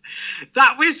with.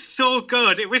 That was so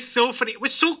good. It was so funny. It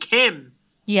was so Kim.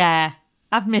 Yeah,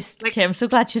 I've missed Kim. So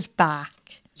glad she's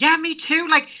back. Yeah, me too.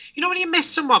 Like, you know when you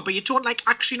miss someone, but you don't like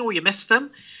actually know you missed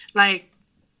them? Like,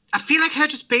 I feel like her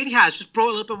just being here has just brought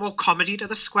a little bit more comedy to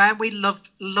the square. We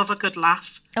love a good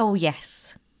laugh. Oh,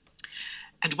 yes.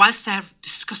 And whilst they're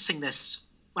discussing this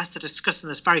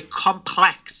very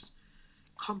complex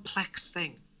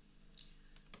thing,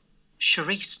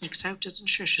 Cherie sneaks out, doesn't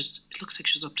she? It looks like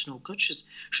she's up to no good. She's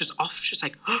off. She's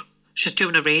like, she's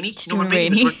doing a Rainey. You know when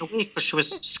Rainey was running away because she was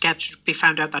scared she'd be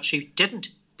found out that she didn't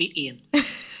beat Ian.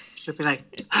 She'd be like,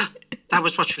 that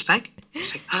was what she was like.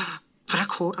 She's like, but I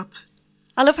caught up.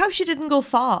 I love how she didn't go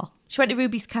far. She went to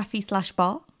Ruby's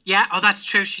cafe/bar. Yeah, oh, that's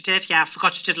true. She did. Yeah, I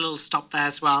forgot she did a little stop there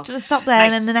as well. She did a stop there, nice.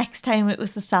 And then the next time it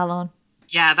was the salon.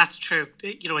 Yeah, that's true.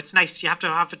 You know, it's nice. You have to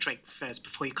have a drink first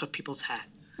before you cut people's hair.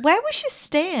 Where was she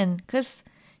staying? Because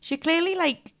she clearly,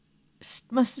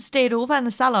 must have stayed over in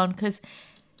the salon because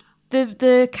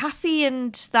the cafe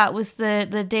and that was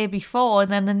the day before,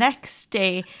 and then the next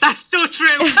day... That's so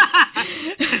true!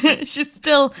 She's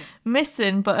still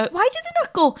missing, but why did they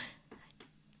not go...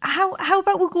 How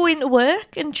about we go into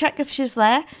work and check if she's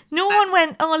there? No one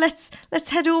went, let's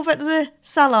head over to the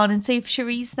salon and see if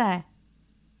Cherie's there.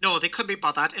 No, they couldn't be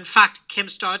bothered. In fact, Kim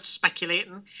started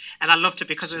speculating, and I loved it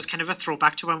because it was kind of a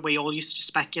throwback to when we all used to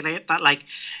speculate that,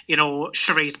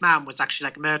 Cherie's mum was actually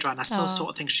like a murderer, and I still sort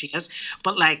of think she is.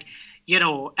 But, back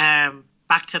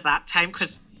to that time,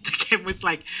 because Kim was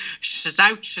like, she's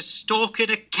out, she's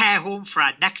stalking a care home for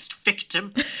her next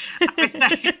victim. I was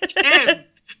like, Kim...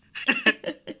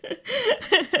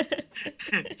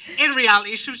 In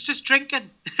reality, she was just drinking.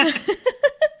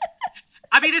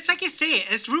 I mean, it's like you say,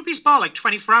 is Ruby's bar like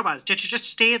 24 hours? Did she just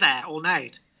stay there all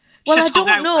night? Well, I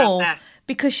don't know,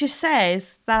 because she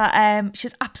says that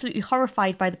she's absolutely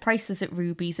horrified by the prices at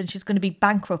Ruby's and she's going to be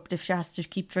bankrupt if she has to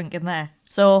keep drinking there.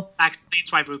 So that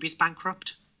explains why Ruby's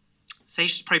bankrupt. Say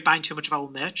she's probably buying too much of our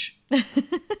own merch.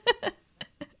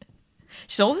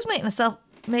 She's always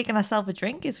making herself a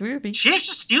drink, is Ruby. She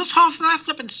just steals half of that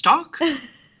flipping stock.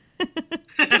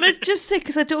 Let's just say,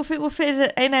 because I don't think we'll fit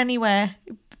it in anywhere,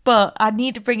 but I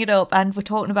need to bring it up, and we're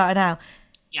talking about it now.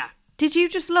 Yeah. Did you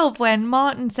just love when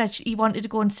Martin said he wanted to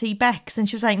go and see Bex, and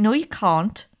she was like, no, you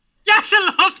can't? Yes,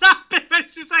 I love that bit when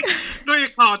she was like, no, you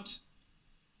can't.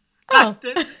 Oh.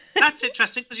 That's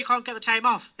interesting, because you can't get the time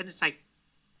off. And it's like,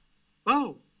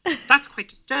 oh, that's quite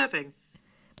disturbing.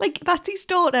 That's his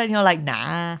daughter, and you're like,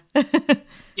 nah.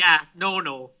 Yeah,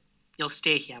 no. You'll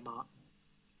stay here, Martin.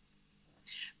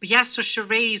 But yeah, so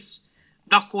Cherie's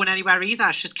not going anywhere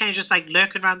either. She's kind of just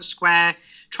lurking around the square,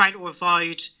 trying to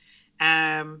avoid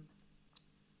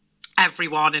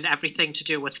everyone and everything to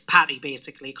do with Patty,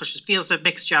 basically, because she feels a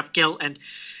mixture of guilt and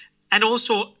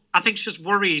also I think she's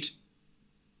worried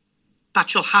that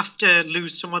she'll have to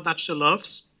lose someone that she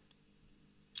loves.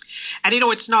 And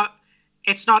it's not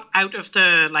out of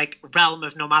the realm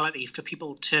of normality for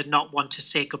people to not want to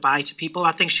say goodbye to people.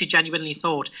 I think she genuinely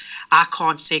thought, I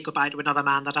can't say goodbye to another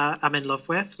man that I'm in love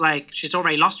with. She's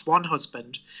already lost one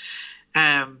husband.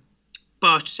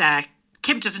 But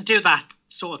Kim doesn't do that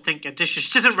sort of thinking, does she?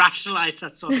 She doesn't rationalise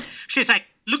that sort of. She's like,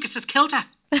 Lucas has killed her.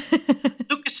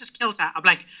 Lucas has killed her. I'm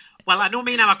like, well, I know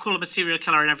me now, I call him a serial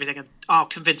killer and everything and are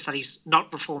convinced that he's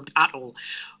not reformed at all.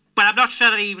 But I'm not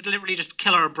sure that he would literally just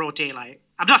kill her in broad daylight.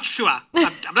 I'm not sure.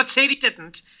 I'm not saying he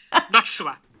didn't. I'm not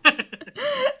sure.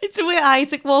 It's the way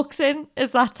Isaac walks in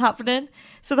as that's happening.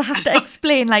 So they have to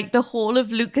explain the whole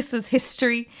of Lucas's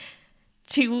history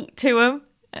to him.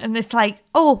 And it's like,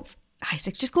 oh,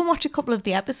 Isaac, just go and watch a couple of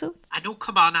the episodes. I know,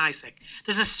 come on, Isaac.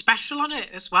 There's a special on it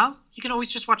as well. You can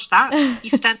always just watch that.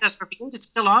 EastEnders Revealed. It's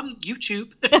still on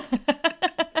YouTube.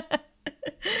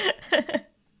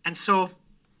 And so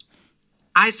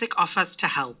Isaac offers to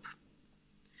help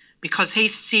because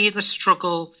he's seen the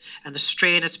struggle and the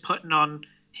strain it's putting on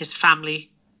his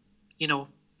family, you know,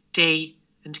 Dee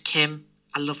and Kim.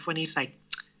 I love when he's like,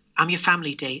 I'm your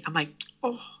family, Dee. I'm like,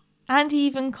 oh. And he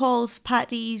even calls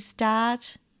Patty's dad.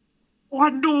 Oh,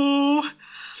 no.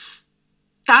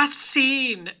 That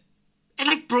scene, it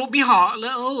like broke me heart a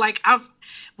little. Like,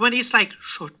 when he's like,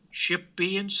 shouldn't you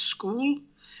be in school?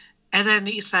 And then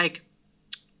he's like,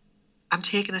 I'm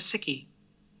taking a sickie.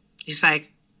 He's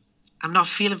like, I'm not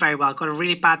feeling very well. Got a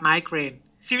really bad migraine.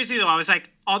 Seriously, though, I was like,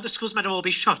 all the schools might all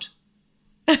be shut.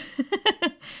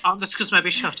 All the schools might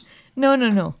be shut.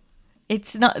 No.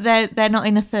 It's not. They're not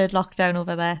in a third lockdown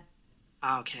over there.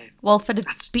 Okay. Walford have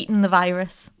beaten the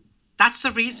virus. That's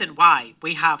the reason why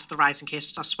we have the rising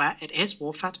cases. I swear, it is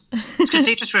Walford. It's because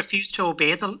they just refuse to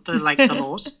obey the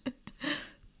laws.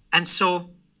 And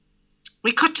so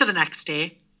we cut to the next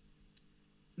day.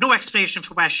 No explanation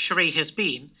for where Sheree has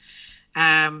been.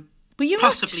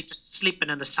 Possibly just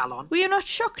sleeping in the salon. Were you not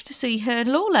shocked to see her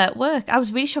and Lola at work? I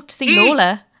was really shocked to see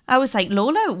Lola. I was like,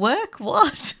 Lola at work?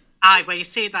 What? Aye, well, you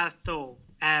say that though.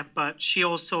 But she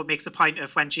also makes a point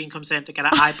of when Jean comes in to get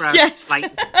her eyebrows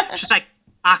lightened. She's like,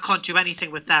 I can't do anything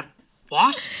with them.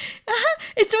 What?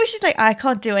 It's always she's like, I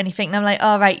can't do anything. And I'm like,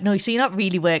 all right, no, so you're not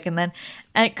really working then.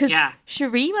 Because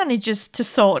Sheree manages to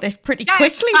sort it pretty quickly.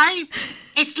 It's fine.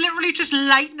 It's literally just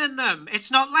lightening them.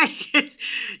 It's not like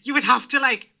you would have to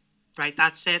like, right,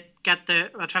 that's it.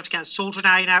 I'd have to get a soldering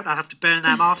iron out. I'd have to burn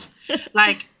them off.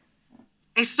 Like,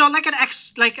 it's not like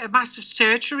a massive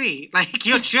surgery. Like,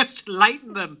 you're just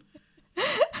lighting them.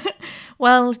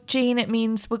 Well, Jean, it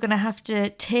means we're going to have to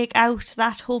take out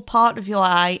that whole part of your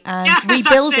eye and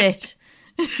rebuild it.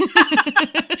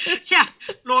 Yeah,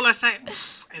 Lola said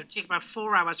it would take about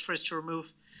 4 hours for us to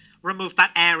remove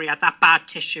that area, that bad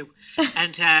tissue,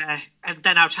 and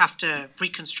then I'd have to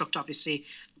reconstruct. Obviously,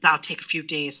 that'll take a few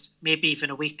days, maybe even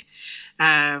a week.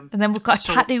 And then we've got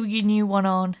to tattoo your new one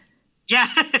on. Yeah.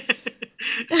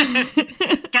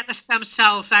 Get the stem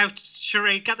cells out,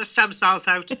 Sheree. Get the stem cells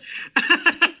out.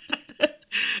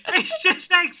 It's just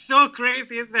like so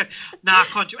crazy, isn't it? Nah, I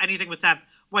can't do anything with them.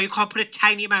 Well, you can't put a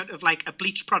tiny amount of like a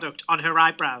bleach product on her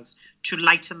eyebrows to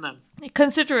lighten them.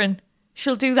 Considering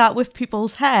she'll do that with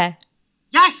people's hair.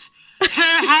 Yes, her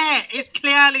hair is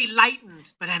clearly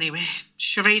lightened. But anyway,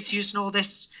 Sheree's using all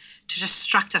this to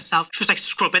distract herself. She was like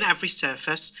scrubbing every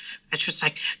surface, and she was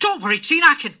like, "Don't worry, Jean,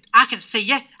 I can see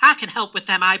you. I can help with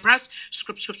them eyebrows.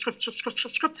 Scrub.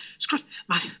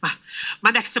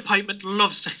 My next appointment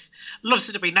loves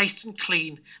it to be nice and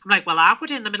clean." I'm like, "Well, I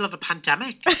would in the middle of a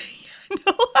pandemic."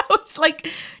 No, I was like,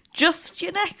 "Just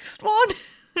your next one."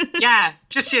 Yeah,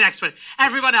 just your next one.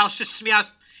 Everyone else just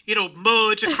smears,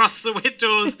 mud across the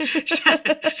windows.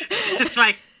 It's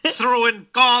like throwing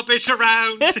garbage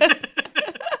around.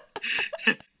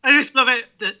 I just love it.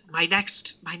 My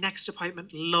next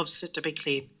appointment loves it to be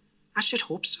clean. I should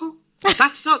hope so.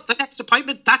 That's not the next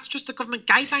appointment. That's just the government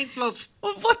guidelines, love.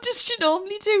 Well, what does she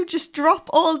normally do? Just drop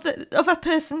all the other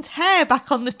person's hair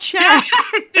back on the chair?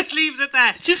 Yeah, just leaves it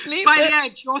there. Just leaves By it. the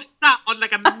edge, you're sat on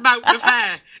like a mountain of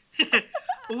hair.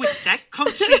 Oh, it's dead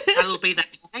comfy. That'll be the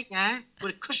hair, yeah.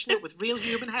 We'll cushion it with real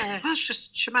human hair. Well,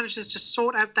 she manages to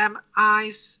sort out them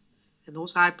eyes and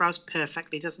those eyebrows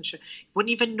perfectly, doesn't she?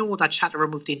 Wouldn't even know that she had to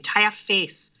remove the entire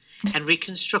face and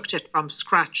reconstruct it from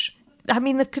scratch. I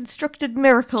mean, they've constructed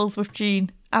miracles with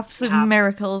Jean. Absolute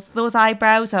miracles. Those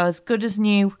eyebrows are as good as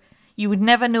new. You would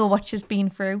never know what she's been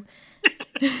through.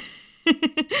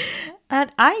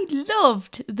 And I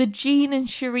loved the Jean and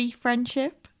Sheree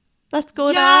friendship that's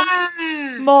going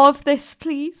on. More of this,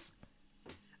 please.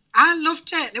 I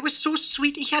loved it. It was so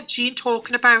sweet to hear Jean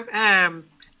talking about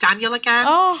Daniel again.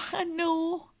 Oh, I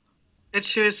know. And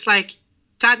she was like,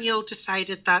 Daniel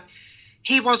decided that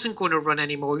he wasn't going to run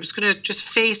anymore. He was going to just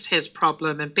face his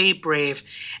problem and be brave.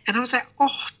 And I was like,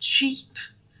 oh, Jean,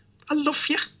 I love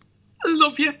you. I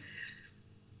love you.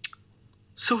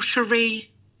 So Sheree,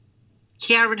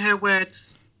 hearing her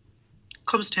words,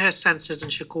 comes to her senses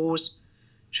and she goes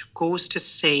to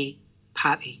see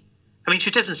Patty. I mean,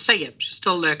 she doesn't see him. She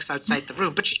still lurks outside the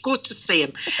room, but she goes to see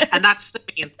him. And that's the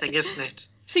main thing, isn't it?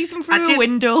 Sees him through a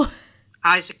window.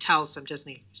 Isaac tells him, doesn't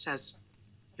he? He says,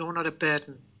 you're not a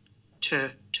burden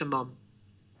to Mum.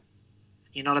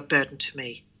 You're not a burden to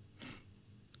me.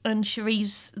 And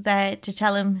Sheree's there to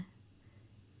tell him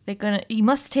he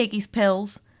must take his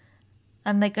pills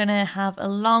and they're going to have a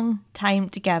long time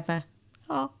together.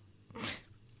 Oh.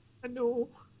 I know.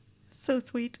 So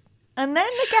sweet. And then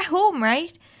they get home,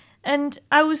 right? And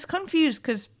I was confused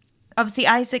because obviously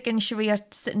Isaac and Sheree are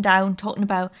sitting down talking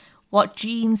about what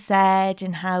Jean said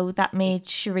and how that made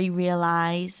Sheree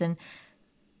realise. And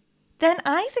then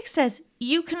Isaac says,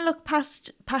 you can look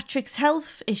past Patrick's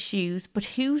health issues, but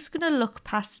who's going to look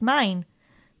past mine?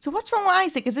 So what's wrong with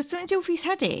Isaac? Is it something to do with his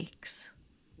headaches?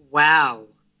 Well,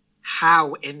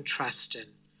 how interesting.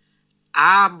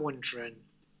 I'm wondering,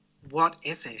 what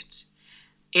is it?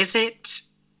 Is it...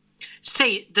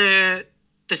 See, the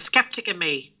skeptic in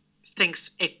me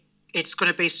thinks it's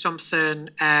going to be something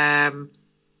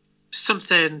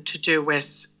something to do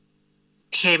with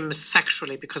him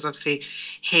sexually, because obviously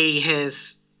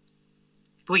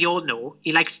we all know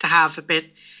he likes to have a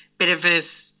bit of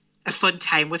a fun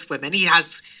time with women. He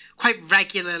has quite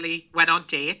regularly went on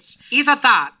dates. Either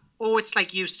that, or it's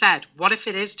like you said, what if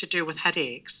it is to do with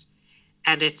headaches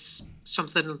and it's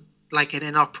something like an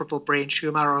inoperable brain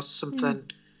tumour or something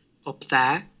up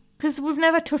there? Because we've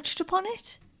never touched upon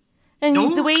it. And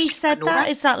No, the way he said I know that, that.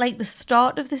 is that like the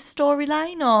start of this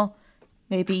storyline, or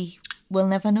maybe we'll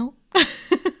never know?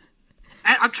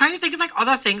 I'm trying to think of like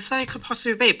other things that it could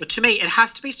possibly be, but to me, it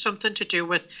has to be something to do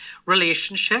with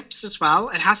relationships as well.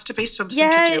 It has to be something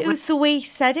Yeah, to do it was the way he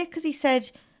said it, because he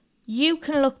said, you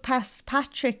can look past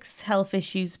Patrick's health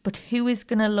issues, but who is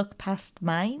going to look past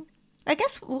mine? I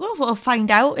guess we'll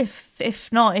find out.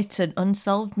 If not, it's an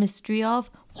unsolved mystery of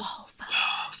Walford.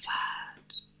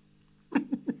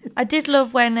 I did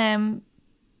love when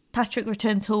Patrick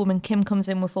returns home and Kim comes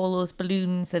in with all those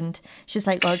balloons, and she's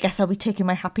like, well, I guess I'll be taking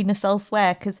my happiness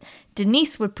elsewhere, because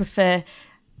Denise would prefer,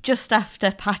 just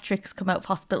after Patrick's come out of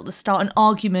hospital, to start an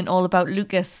argument all about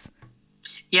Lucas.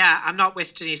 Yeah, I'm not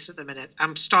with Denise at the minute.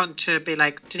 I'm starting to be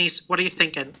like, Denise, what are you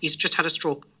thinking? He's just had a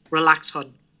stroke. Relax,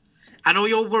 hon. I know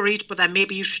you're worried, but then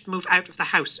maybe you should move out of the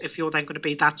house if you're then going to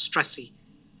be that stressy.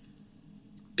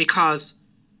 Because,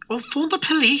 phone the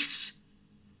police.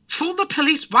 Phone the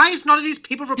police. Why is none of these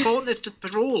people reporting this to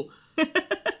parole? They're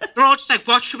all just like,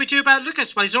 what should we do about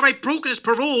Lucas? Well, he's already broken his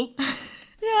parole. Yeah,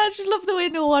 I just love the way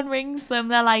no one rings them.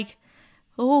 They're like,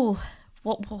 oh,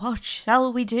 what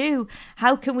shall we do?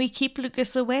 How can we keep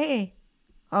Lucas away?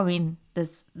 I mean,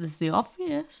 there's the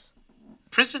obvious.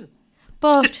 Prison.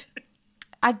 But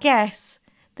I guess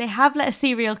they have let a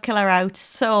serial killer out,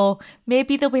 so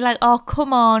maybe they'll be like, oh,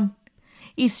 come on.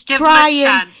 He's Give him a trying.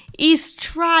 chance. He's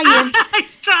trying.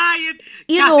 He's trying.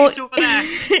 You Kathy's know, over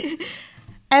there.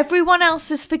 everyone else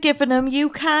has forgiven him. You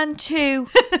can too.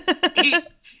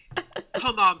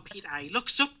 Come on, Peter. He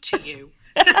looks up to you.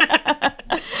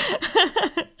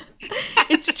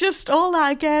 It's just all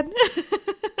that again.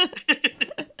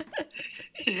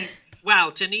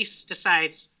 Well, Denise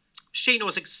decides she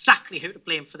knows exactly who to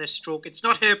blame for this stroke. It's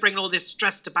not her bringing all this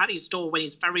stress to Barry's door when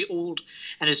he's very old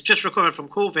and has just recovered from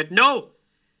COVID. No,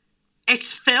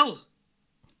 it's Phil.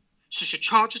 So she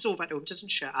charges over to him, doesn't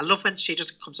she? I love when she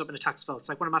just comes up and attacks Phil. It's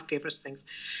like one of my favourite things.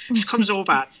 She comes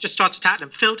over, just starts attacking him.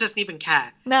 Phil doesn't even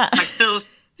care. Nah. Like Phil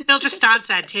just stands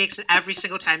there and takes it every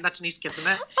single time that Denise gives him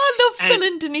it. I love Phil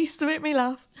and Denise. They make me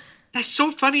laugh. They're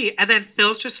so funny. And then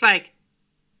Phil's just like,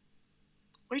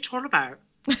 what are you talking about?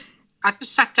 I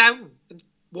just sat down and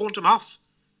warned him off.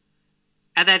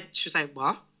 And then she was like,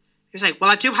 what? He was like, well,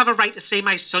 I do have a right to say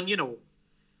my son, you know.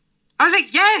 I was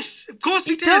like, yes, of course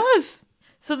he does.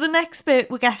 So the next bit,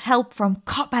 we get help from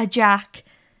Copper Jack.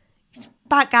 He's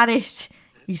back at it.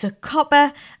 He's a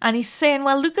copper, and he's saying,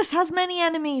 well, Lucas has many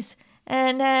enemies,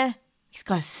 and he's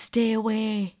got to stay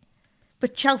away.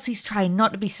 But Chelsea's trying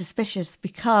not to be suspicious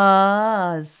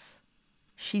because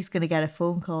she's going to get a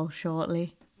phone call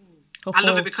shortly. I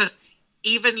love it because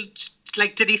even,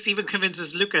 like, Denise even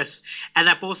convinces Lucas, and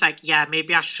they're both like, yeah,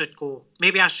 maybe I should go.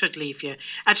 Maybe I should leave you.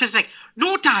 And she's like,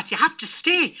 no, Dad, you have to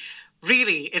stay.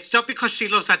 Really, it's not because she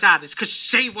loves her dad. It's because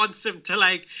she wants him to,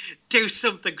 like, do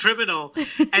something criminal.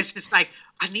 And she's like,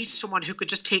 I need someone who could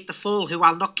just take the fall, who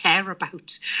I'll not care about.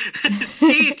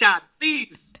 Stay, Dad,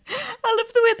 please. I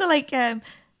love the way they're like,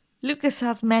 Lucas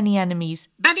has many enemies.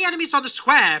 Many enemies on the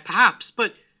square, perhaps,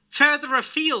 but further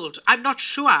afield, I'm not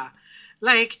sure.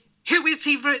 Like, who is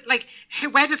he? Like,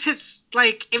 where does his,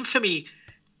 like, infamy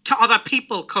to other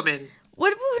people come in?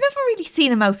 Well, we've never really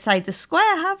seen him outside the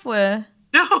square, have we?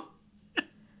 No.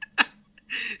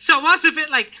 So it was a bit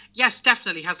like, yes,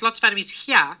 definitely has lots of enemies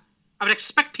here. I would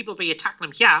expect people to be attacking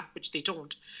him here, which they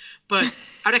don't. But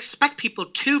I would expect people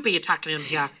to be attacking him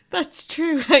here. That's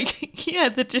true. Like, yeah,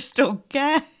 they just don't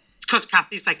care. It's because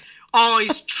Kathy's like, oh,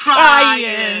 he's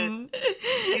trying.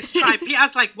 He's trying.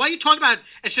 Peter's like, what are you talking about?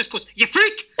 And she just goes, you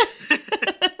freak.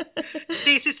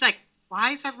 Stacey's like,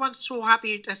 why is everyone so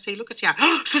happy to see Lucas here?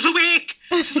 She's awake.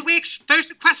 She's awake. She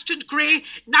first questioned Gray.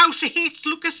 Now she hates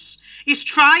Lucas. He's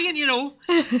trying, you know.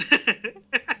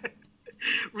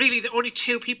 Really, the only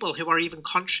two people who are even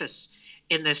conscious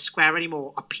in this square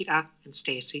anymore are Peter and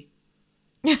Stacey.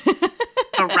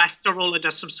 the rest are all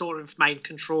under some sort of mind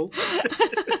control.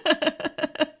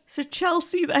 So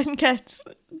Chelsea then gets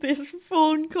this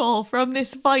phone call from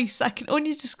this voice I can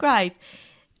only describe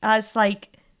as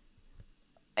like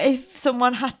if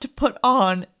someone had to put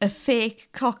on a fake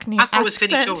Cockney accent. I thought it was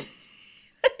Vinnie Jones.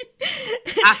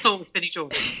 I thought it was Vinnie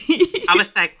Jones. I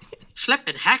was like,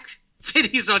 flipping heck,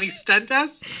 Vinnie's on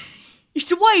EastEnders. You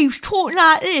said, why are you talking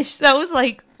like this? I was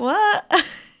like, what?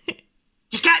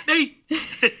 You get me?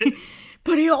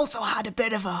 But he also had a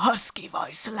bit of a husky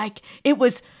voice. So like, it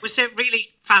was... Was it really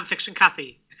fanfiction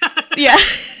Kathy? Yeah,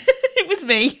 it was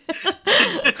me.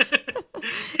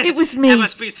 It was me. I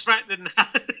must be threatening.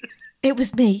 It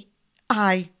was me.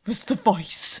 I was the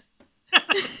voice.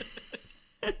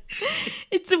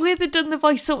 It's the way they've done the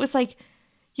voice. So it was like,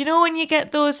 you know when you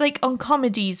get those like on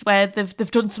comedies where they've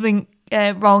done something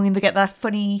wrong and they get that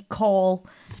funny call.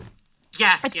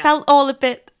 Yes, It felt all a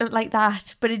bit like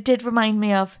that, but it did remind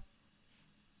me of...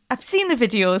 I've seen the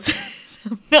videos.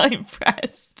 I'm not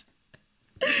impressed.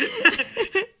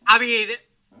 I mean,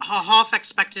 I half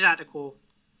expected her to go,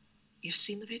 you've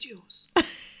seen the videos?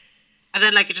 And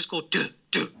then like it just go, duh,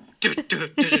 duh, duh, duh, duh,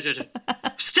 duh, duh, duh.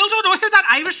 Still don't know who that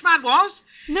Irishman was.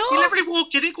 No. He literally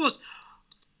walked in and goes,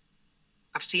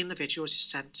 I've seen the videos you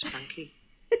sent, Frankie.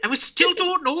 And we still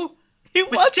don't know.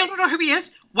 Still don't know who he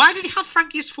is. Why did he have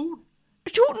Frankie's phone? I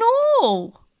don't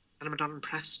know. And I'm not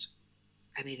impressed.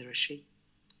 And neither is she.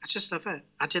 I just love it.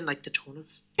 I didn't like the tone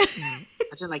of I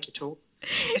didn't like your tone.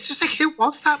 It's just like, who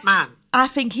was that man? I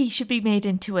think he should be made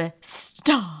into a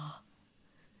star.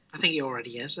 I think he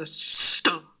already is a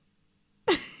star.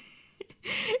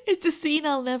 It's a scene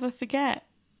I'll never forget.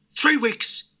 3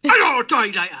 weeks. I'll die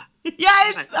later.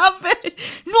 Yes, Like, I'm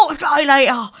not die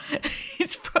later.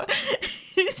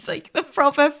 It's like the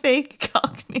proper fake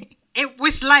Cockney. it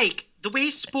was like, the way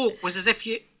he spoke was as if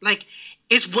you, like,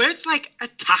 his words, like,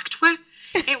 attacked her.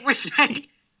 It was like,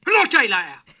 I'll die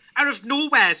later. Out of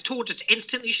nowhere, his tone just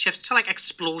instantly shifts to, like,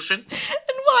 explosion.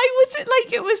 And why was it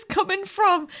like it was coming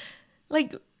from,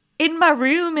 like, in my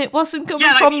room? It wasn't coming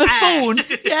from the phone.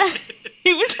 Yeah.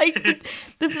 It was like,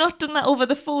 they've not done that over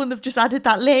the phone. They've just added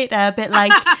that later. A bit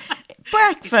like,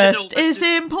 breakfast is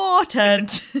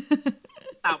important.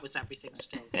 That was everything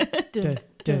still.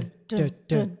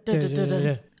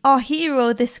 Our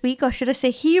hero this week, or should I say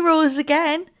heroes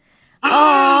again,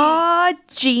 are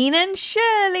Jean and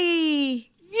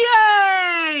Shirley.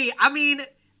 Yay! I mean,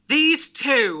 these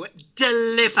two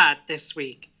delivered this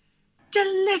week.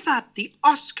 Delivered the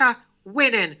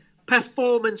Oscar-winning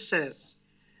performances.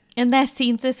 In their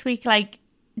scenes this week, like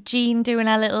Jean doing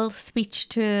a little speech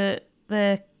to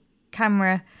the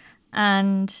camera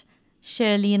and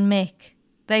Shirley and Mick,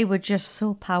 they were just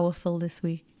so powerful this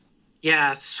week.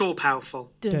 Yeah, so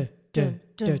powerful.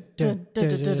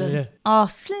 Our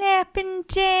slapping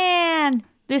Dan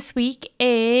this week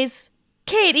is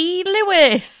Katie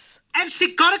Lewis. And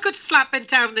she got a good slapping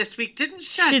down this week, didn't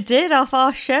she? She did, off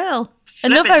our Shirl.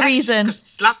 Flippin' Another heck, reason. She got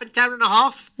slapping down and a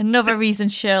half. Another reason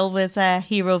Shirl was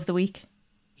Hero of the Week.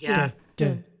 Yeah.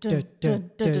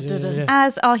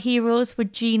 As our heroes were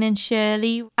Jean and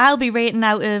Shirley, I'll be rating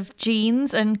out of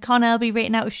Jean's and Connor will be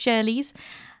rating out of Shirley's.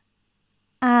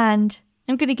 And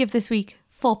I'm going to give this week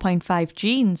 4.5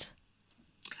 Jean's.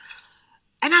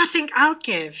 And I think I'll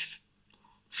give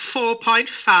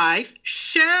 4.5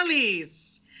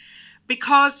 Shirley's.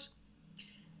 Because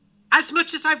as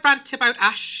much as I rant about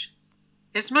Ash,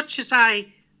 as much as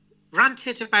I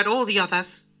ranted about all the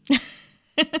others,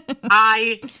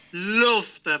 I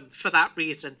love them for that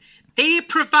reason. They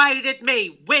provided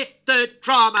me with the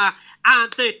drama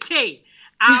and the tea.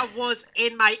 I was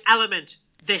in my element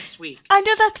this week. I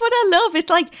know, that's what I love. It's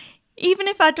like, even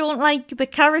if I don't like the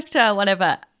character or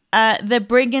whatever, they're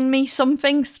bringing me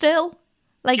something still.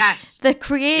 Like, yes. They're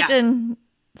creating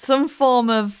some form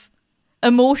of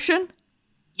emotion.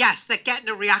 Yes, they're getting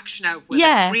a reaction out of it.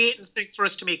 Yeah. They're creating things for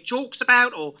us to make jokes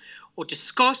about or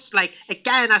discuss. Like,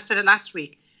 again, I said it last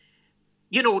week,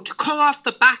 you know, to come off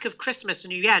the back of Christmas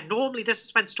and New Year, normally this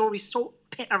is when stories sort of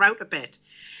peter out a bit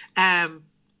and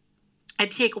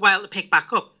take a while to pick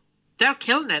back up. They're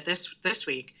killing it this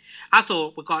week. I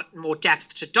thought we got more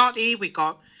depth to Dottie. We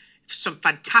got some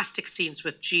fantastic scenes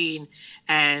with Jean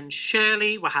and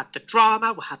Shirley. We had the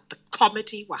drama. We had the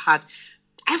comedy. We had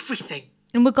everything.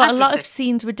 And we got a lot of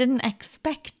scenes we didn't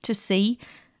expect to see.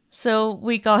 So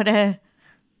we got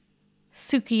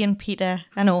Suki and Peter.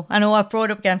 I know, I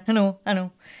brought it up again. I know. Do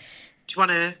you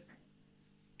want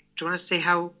to say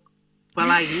how well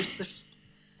I use this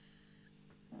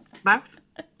mouth?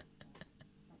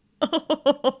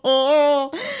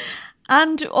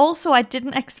 And also, I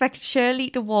didn't expect Shirley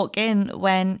to walk in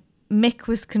when Mick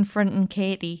was confronting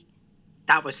Katie.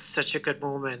 That was such a good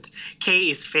moment.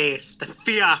 Katie's face, the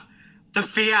fear.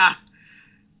 Something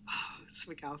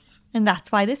else. And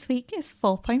that's why this week is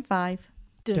 4.5.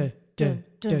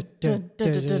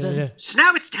 So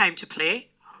now it's time to play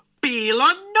Beal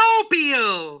or No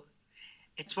Beal.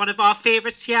 It's one of our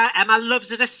favourites here. Emma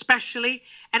loves it especially.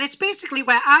 And it's basically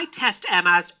where I test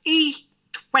Emma's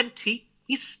E20,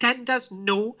 EastEnders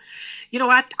No. You know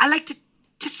what? I like to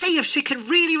see if she can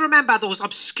really remember those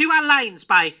obscure lines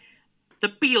by the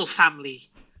Beale family.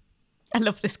 I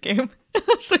love this game.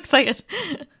 I'm so excited.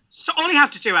 So all you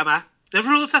have to do, Emma, the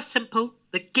rules are simple.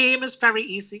 The game is very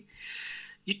easy.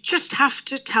 You just have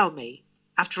to tell me,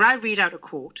 after I read out a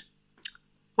quote,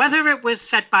 whether it was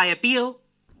said by a Beale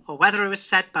or whether it was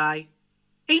said by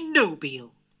a no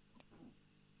Beale.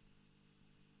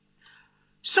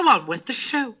 So on with the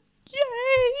show.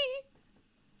 Yay!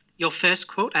 Your first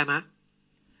quote, Emma.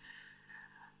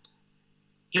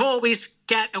 You always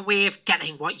get a way of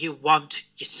getting what you want,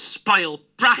 you spoiled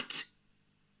brat.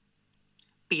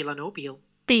 Beale or no Beale?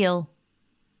 Beale.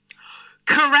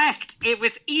 Correct. It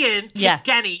was Ian to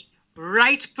Denny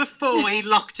right before he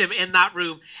locked him in that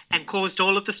room and caused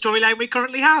all of the storyline we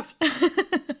currently have.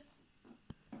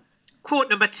 Quote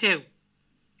number 2.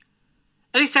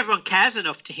 At least everyone cares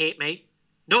enough to hate me.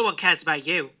 No one cares about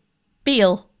you.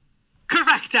 Beale.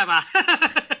 Correct, Emma.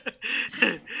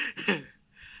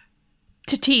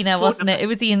 To Tina, wasn't it? It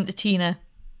was Ian to Tina.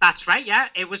 That's right, yeah.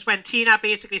 It was when Tina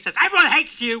basically says, everyone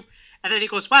hates you. And then he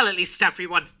goes, well, at least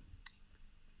everyone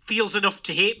feels enough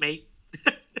to hate me.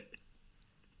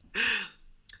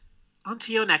 On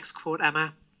to your next quote,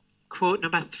 Emma. Quote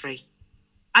number 3.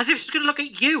 As if she's going to look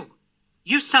at you.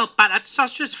 You sell battered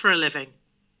sausages for a living.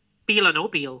 Beale or no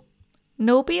Beale?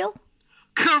 No Beale?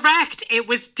 Correct. It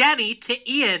was Denny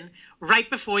to Ian right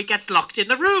before he gets locked in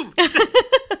the room.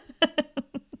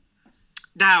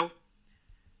 Now,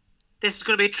 this is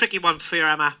going to be a tricky one for you,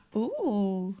 Emma.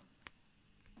 Ooh.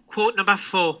 Quote number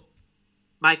 4.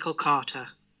 Michael Carter.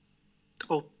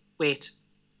 Oh, wait.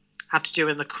 I have to do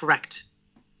it in the correct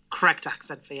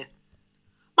accent for you.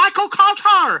 Michael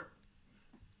Carter!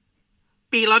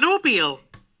 Beale or no Beale?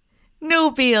 No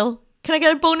Beale. Can I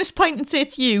get a bonus point and say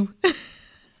it's you?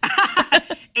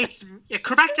 It's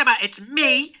correct, Emma. It's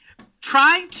me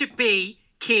trying to be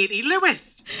Katie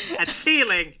Lewis and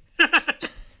feeling.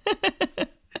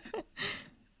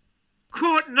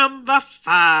 Quote number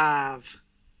 5.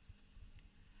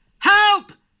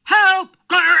 Help! Help!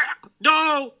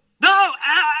 No! No!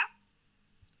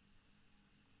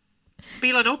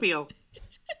 Beale or no Beale?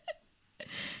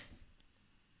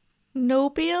 No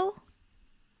Beale?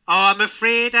 Oh, I'm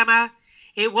afraid, Emma,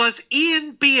 it was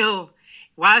Ian Beale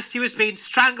whilst he was being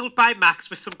strangled by Max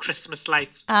with some Christmas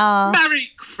lights. Merry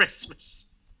Christmas.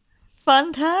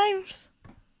 Fun times.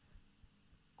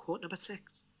 Quote number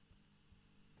 6.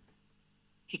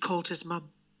 He called his mum.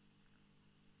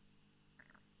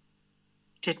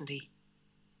 Didn't he?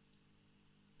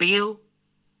 Beale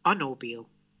or no Beale?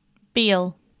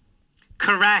 Beale.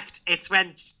 Correct. It's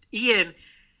when Ian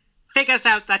figures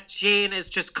out that Jane is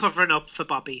just covering up for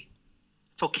Bobby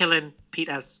for killing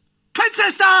Peter's twin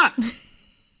sister.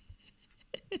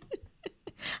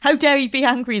 How dare you be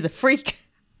angry, the freak?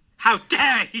 How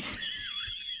dare he?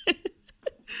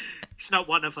 He's not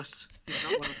one of us. He's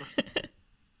not one of us.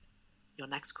 Your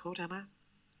next quote, Emma?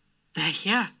 They're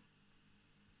here.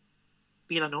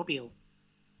 Beale or no Beale?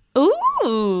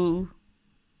 Ooh.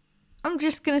 I'm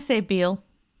just going to say Beale.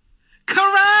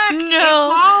 Correct!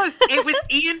 No. It was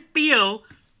Ian Beale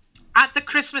at the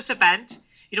Christmas event,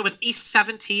 you know, with East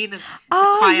 17 and the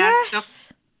choir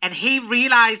stuff. And he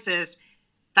realises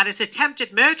that his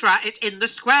attempted murderer is in the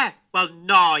square. Well,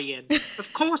 no, Ian.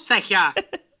 Of course they're here.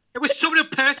 It was someone who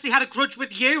personally had a grudge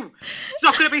with you. It's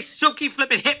not going to be Suki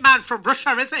flipping hitman from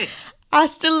Russia, is it? I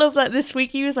still love that this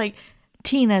week he was like,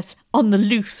 Tina's on the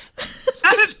loose.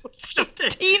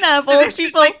 Tina, of all people.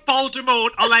 She's like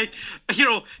Voldemort or like, you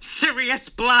know, Sirius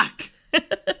Black.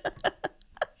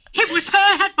 It was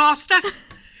her, headmaster,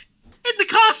 in the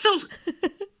castle.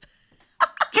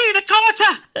 Tina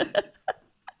Carter.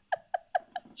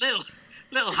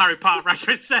 Little Harry Potter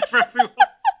reference there for everyone.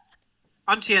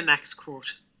 On to your next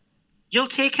quote. You'll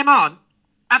take him on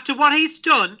after what he's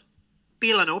done,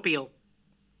 Beale or no Beale?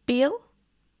 Beale?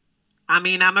 I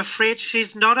mean, I'm afraid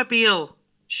she's not a Beale.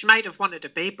 She might have wanted to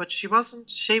be, but she wasn't.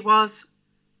 She was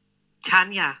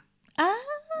Tanya.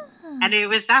 And it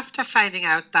was after finding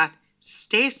out that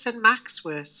Stace and Max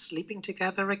were sleeping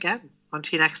together again. On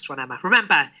to your next one, Emma.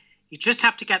 Remember, you just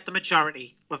have to get the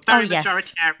majority. We're very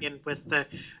majoritarian with the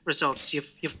results.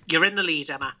 You're in the lead,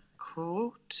 Emma.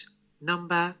 Quote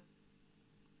number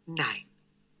 9.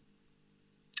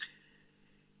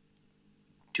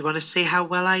 Do you want to see how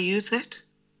well I use it?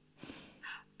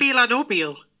 Beal or no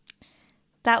Beal?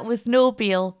 That was no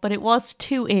Beal, but it was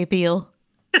to a Beal.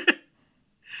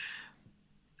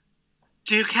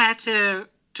 Do you care to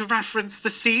reference the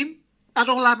scene at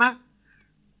all, Emma?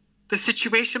 The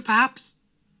situation, perhaps?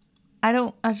 I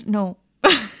don't know.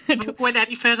 Don't go into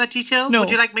any further detail? No.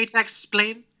 Would you like me to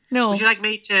explain? No. Would you like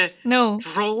me to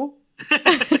draw?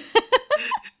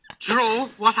 Draw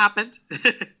what happened?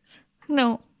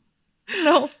 No.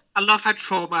 I love how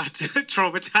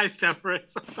traumatized Emma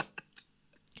is.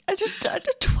 I just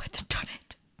don't want to done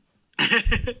it.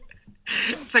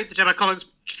 It's like the Gemma Collins.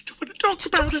 Just don't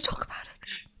want to talk about it.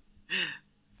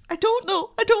 I don't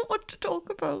know. I don't want to talk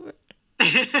about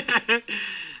it.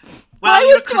 Well,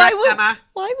 you're correct, Emma.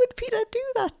 Why would Peter do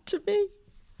that to me?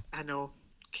 I know.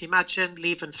 Can you imagine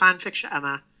leaving fanfiction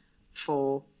Emma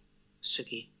for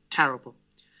Suki? Terrible.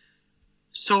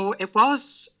 So it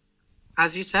was,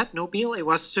 as you said, no Beal. It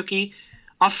was Suki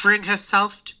offering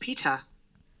herself to Peter.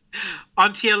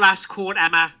 On to your last quote,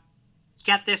 Emma.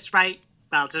 Get this right.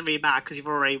 Well, it doesn't really matter because you've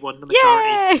already won the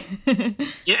majorities.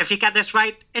 Yeah, if you get this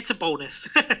right, it's a bonus.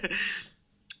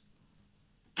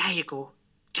 There you go.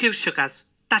 2 sugars.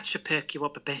 That should perk you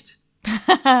up a bit.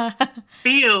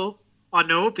 Beal or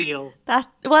no Beal?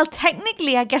 Well,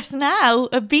 technically, I guess now,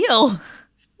 a Beal.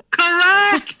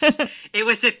 Correct! It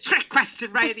was a trick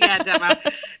question right at the end, Emma.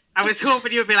 I was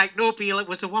hoping you would be like, no Beal, it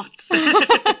was a what?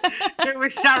 It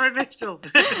was Sharon Mitchell.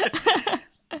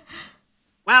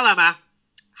 Well, Emma,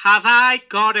 have I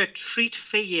got a treat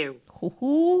for you?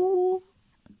 Ooh.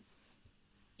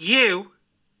 You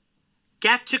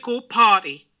get to go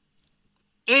party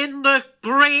in the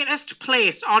greatest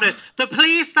place on earth. The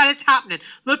place that it's happening.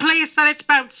 The place that it's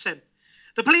bouncing.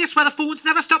 The place where the phones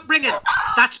never stop ringing.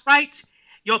 That's right.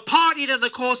 You're partying in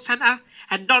the call centre.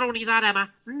 And not only that, Emma,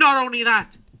 not only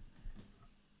that.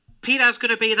 Peter's going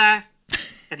to be there.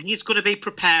 And he's going to be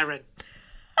preparing.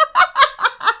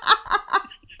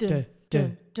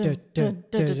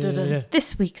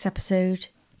 This week's episode,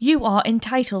 you are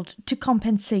entitled to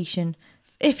compensation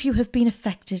if you have been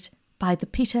affected by the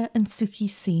Peter and Suki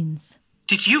scenes.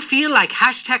 Did you feel like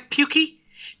 #Pukey?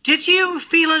 Did you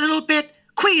feel a little bit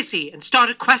queasy and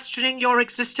started questioning your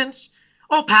existence?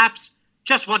 Or perhaps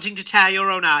just wanting to tear your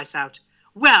own eyes out?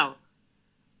 Well,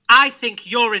 I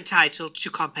think you're entitled to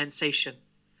compensation.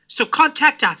 So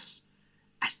contact us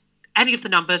at any of the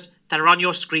numbers that are on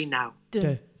your screen now.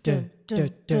 Hope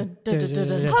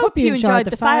you enjoyed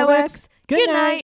the fireworks. Good night.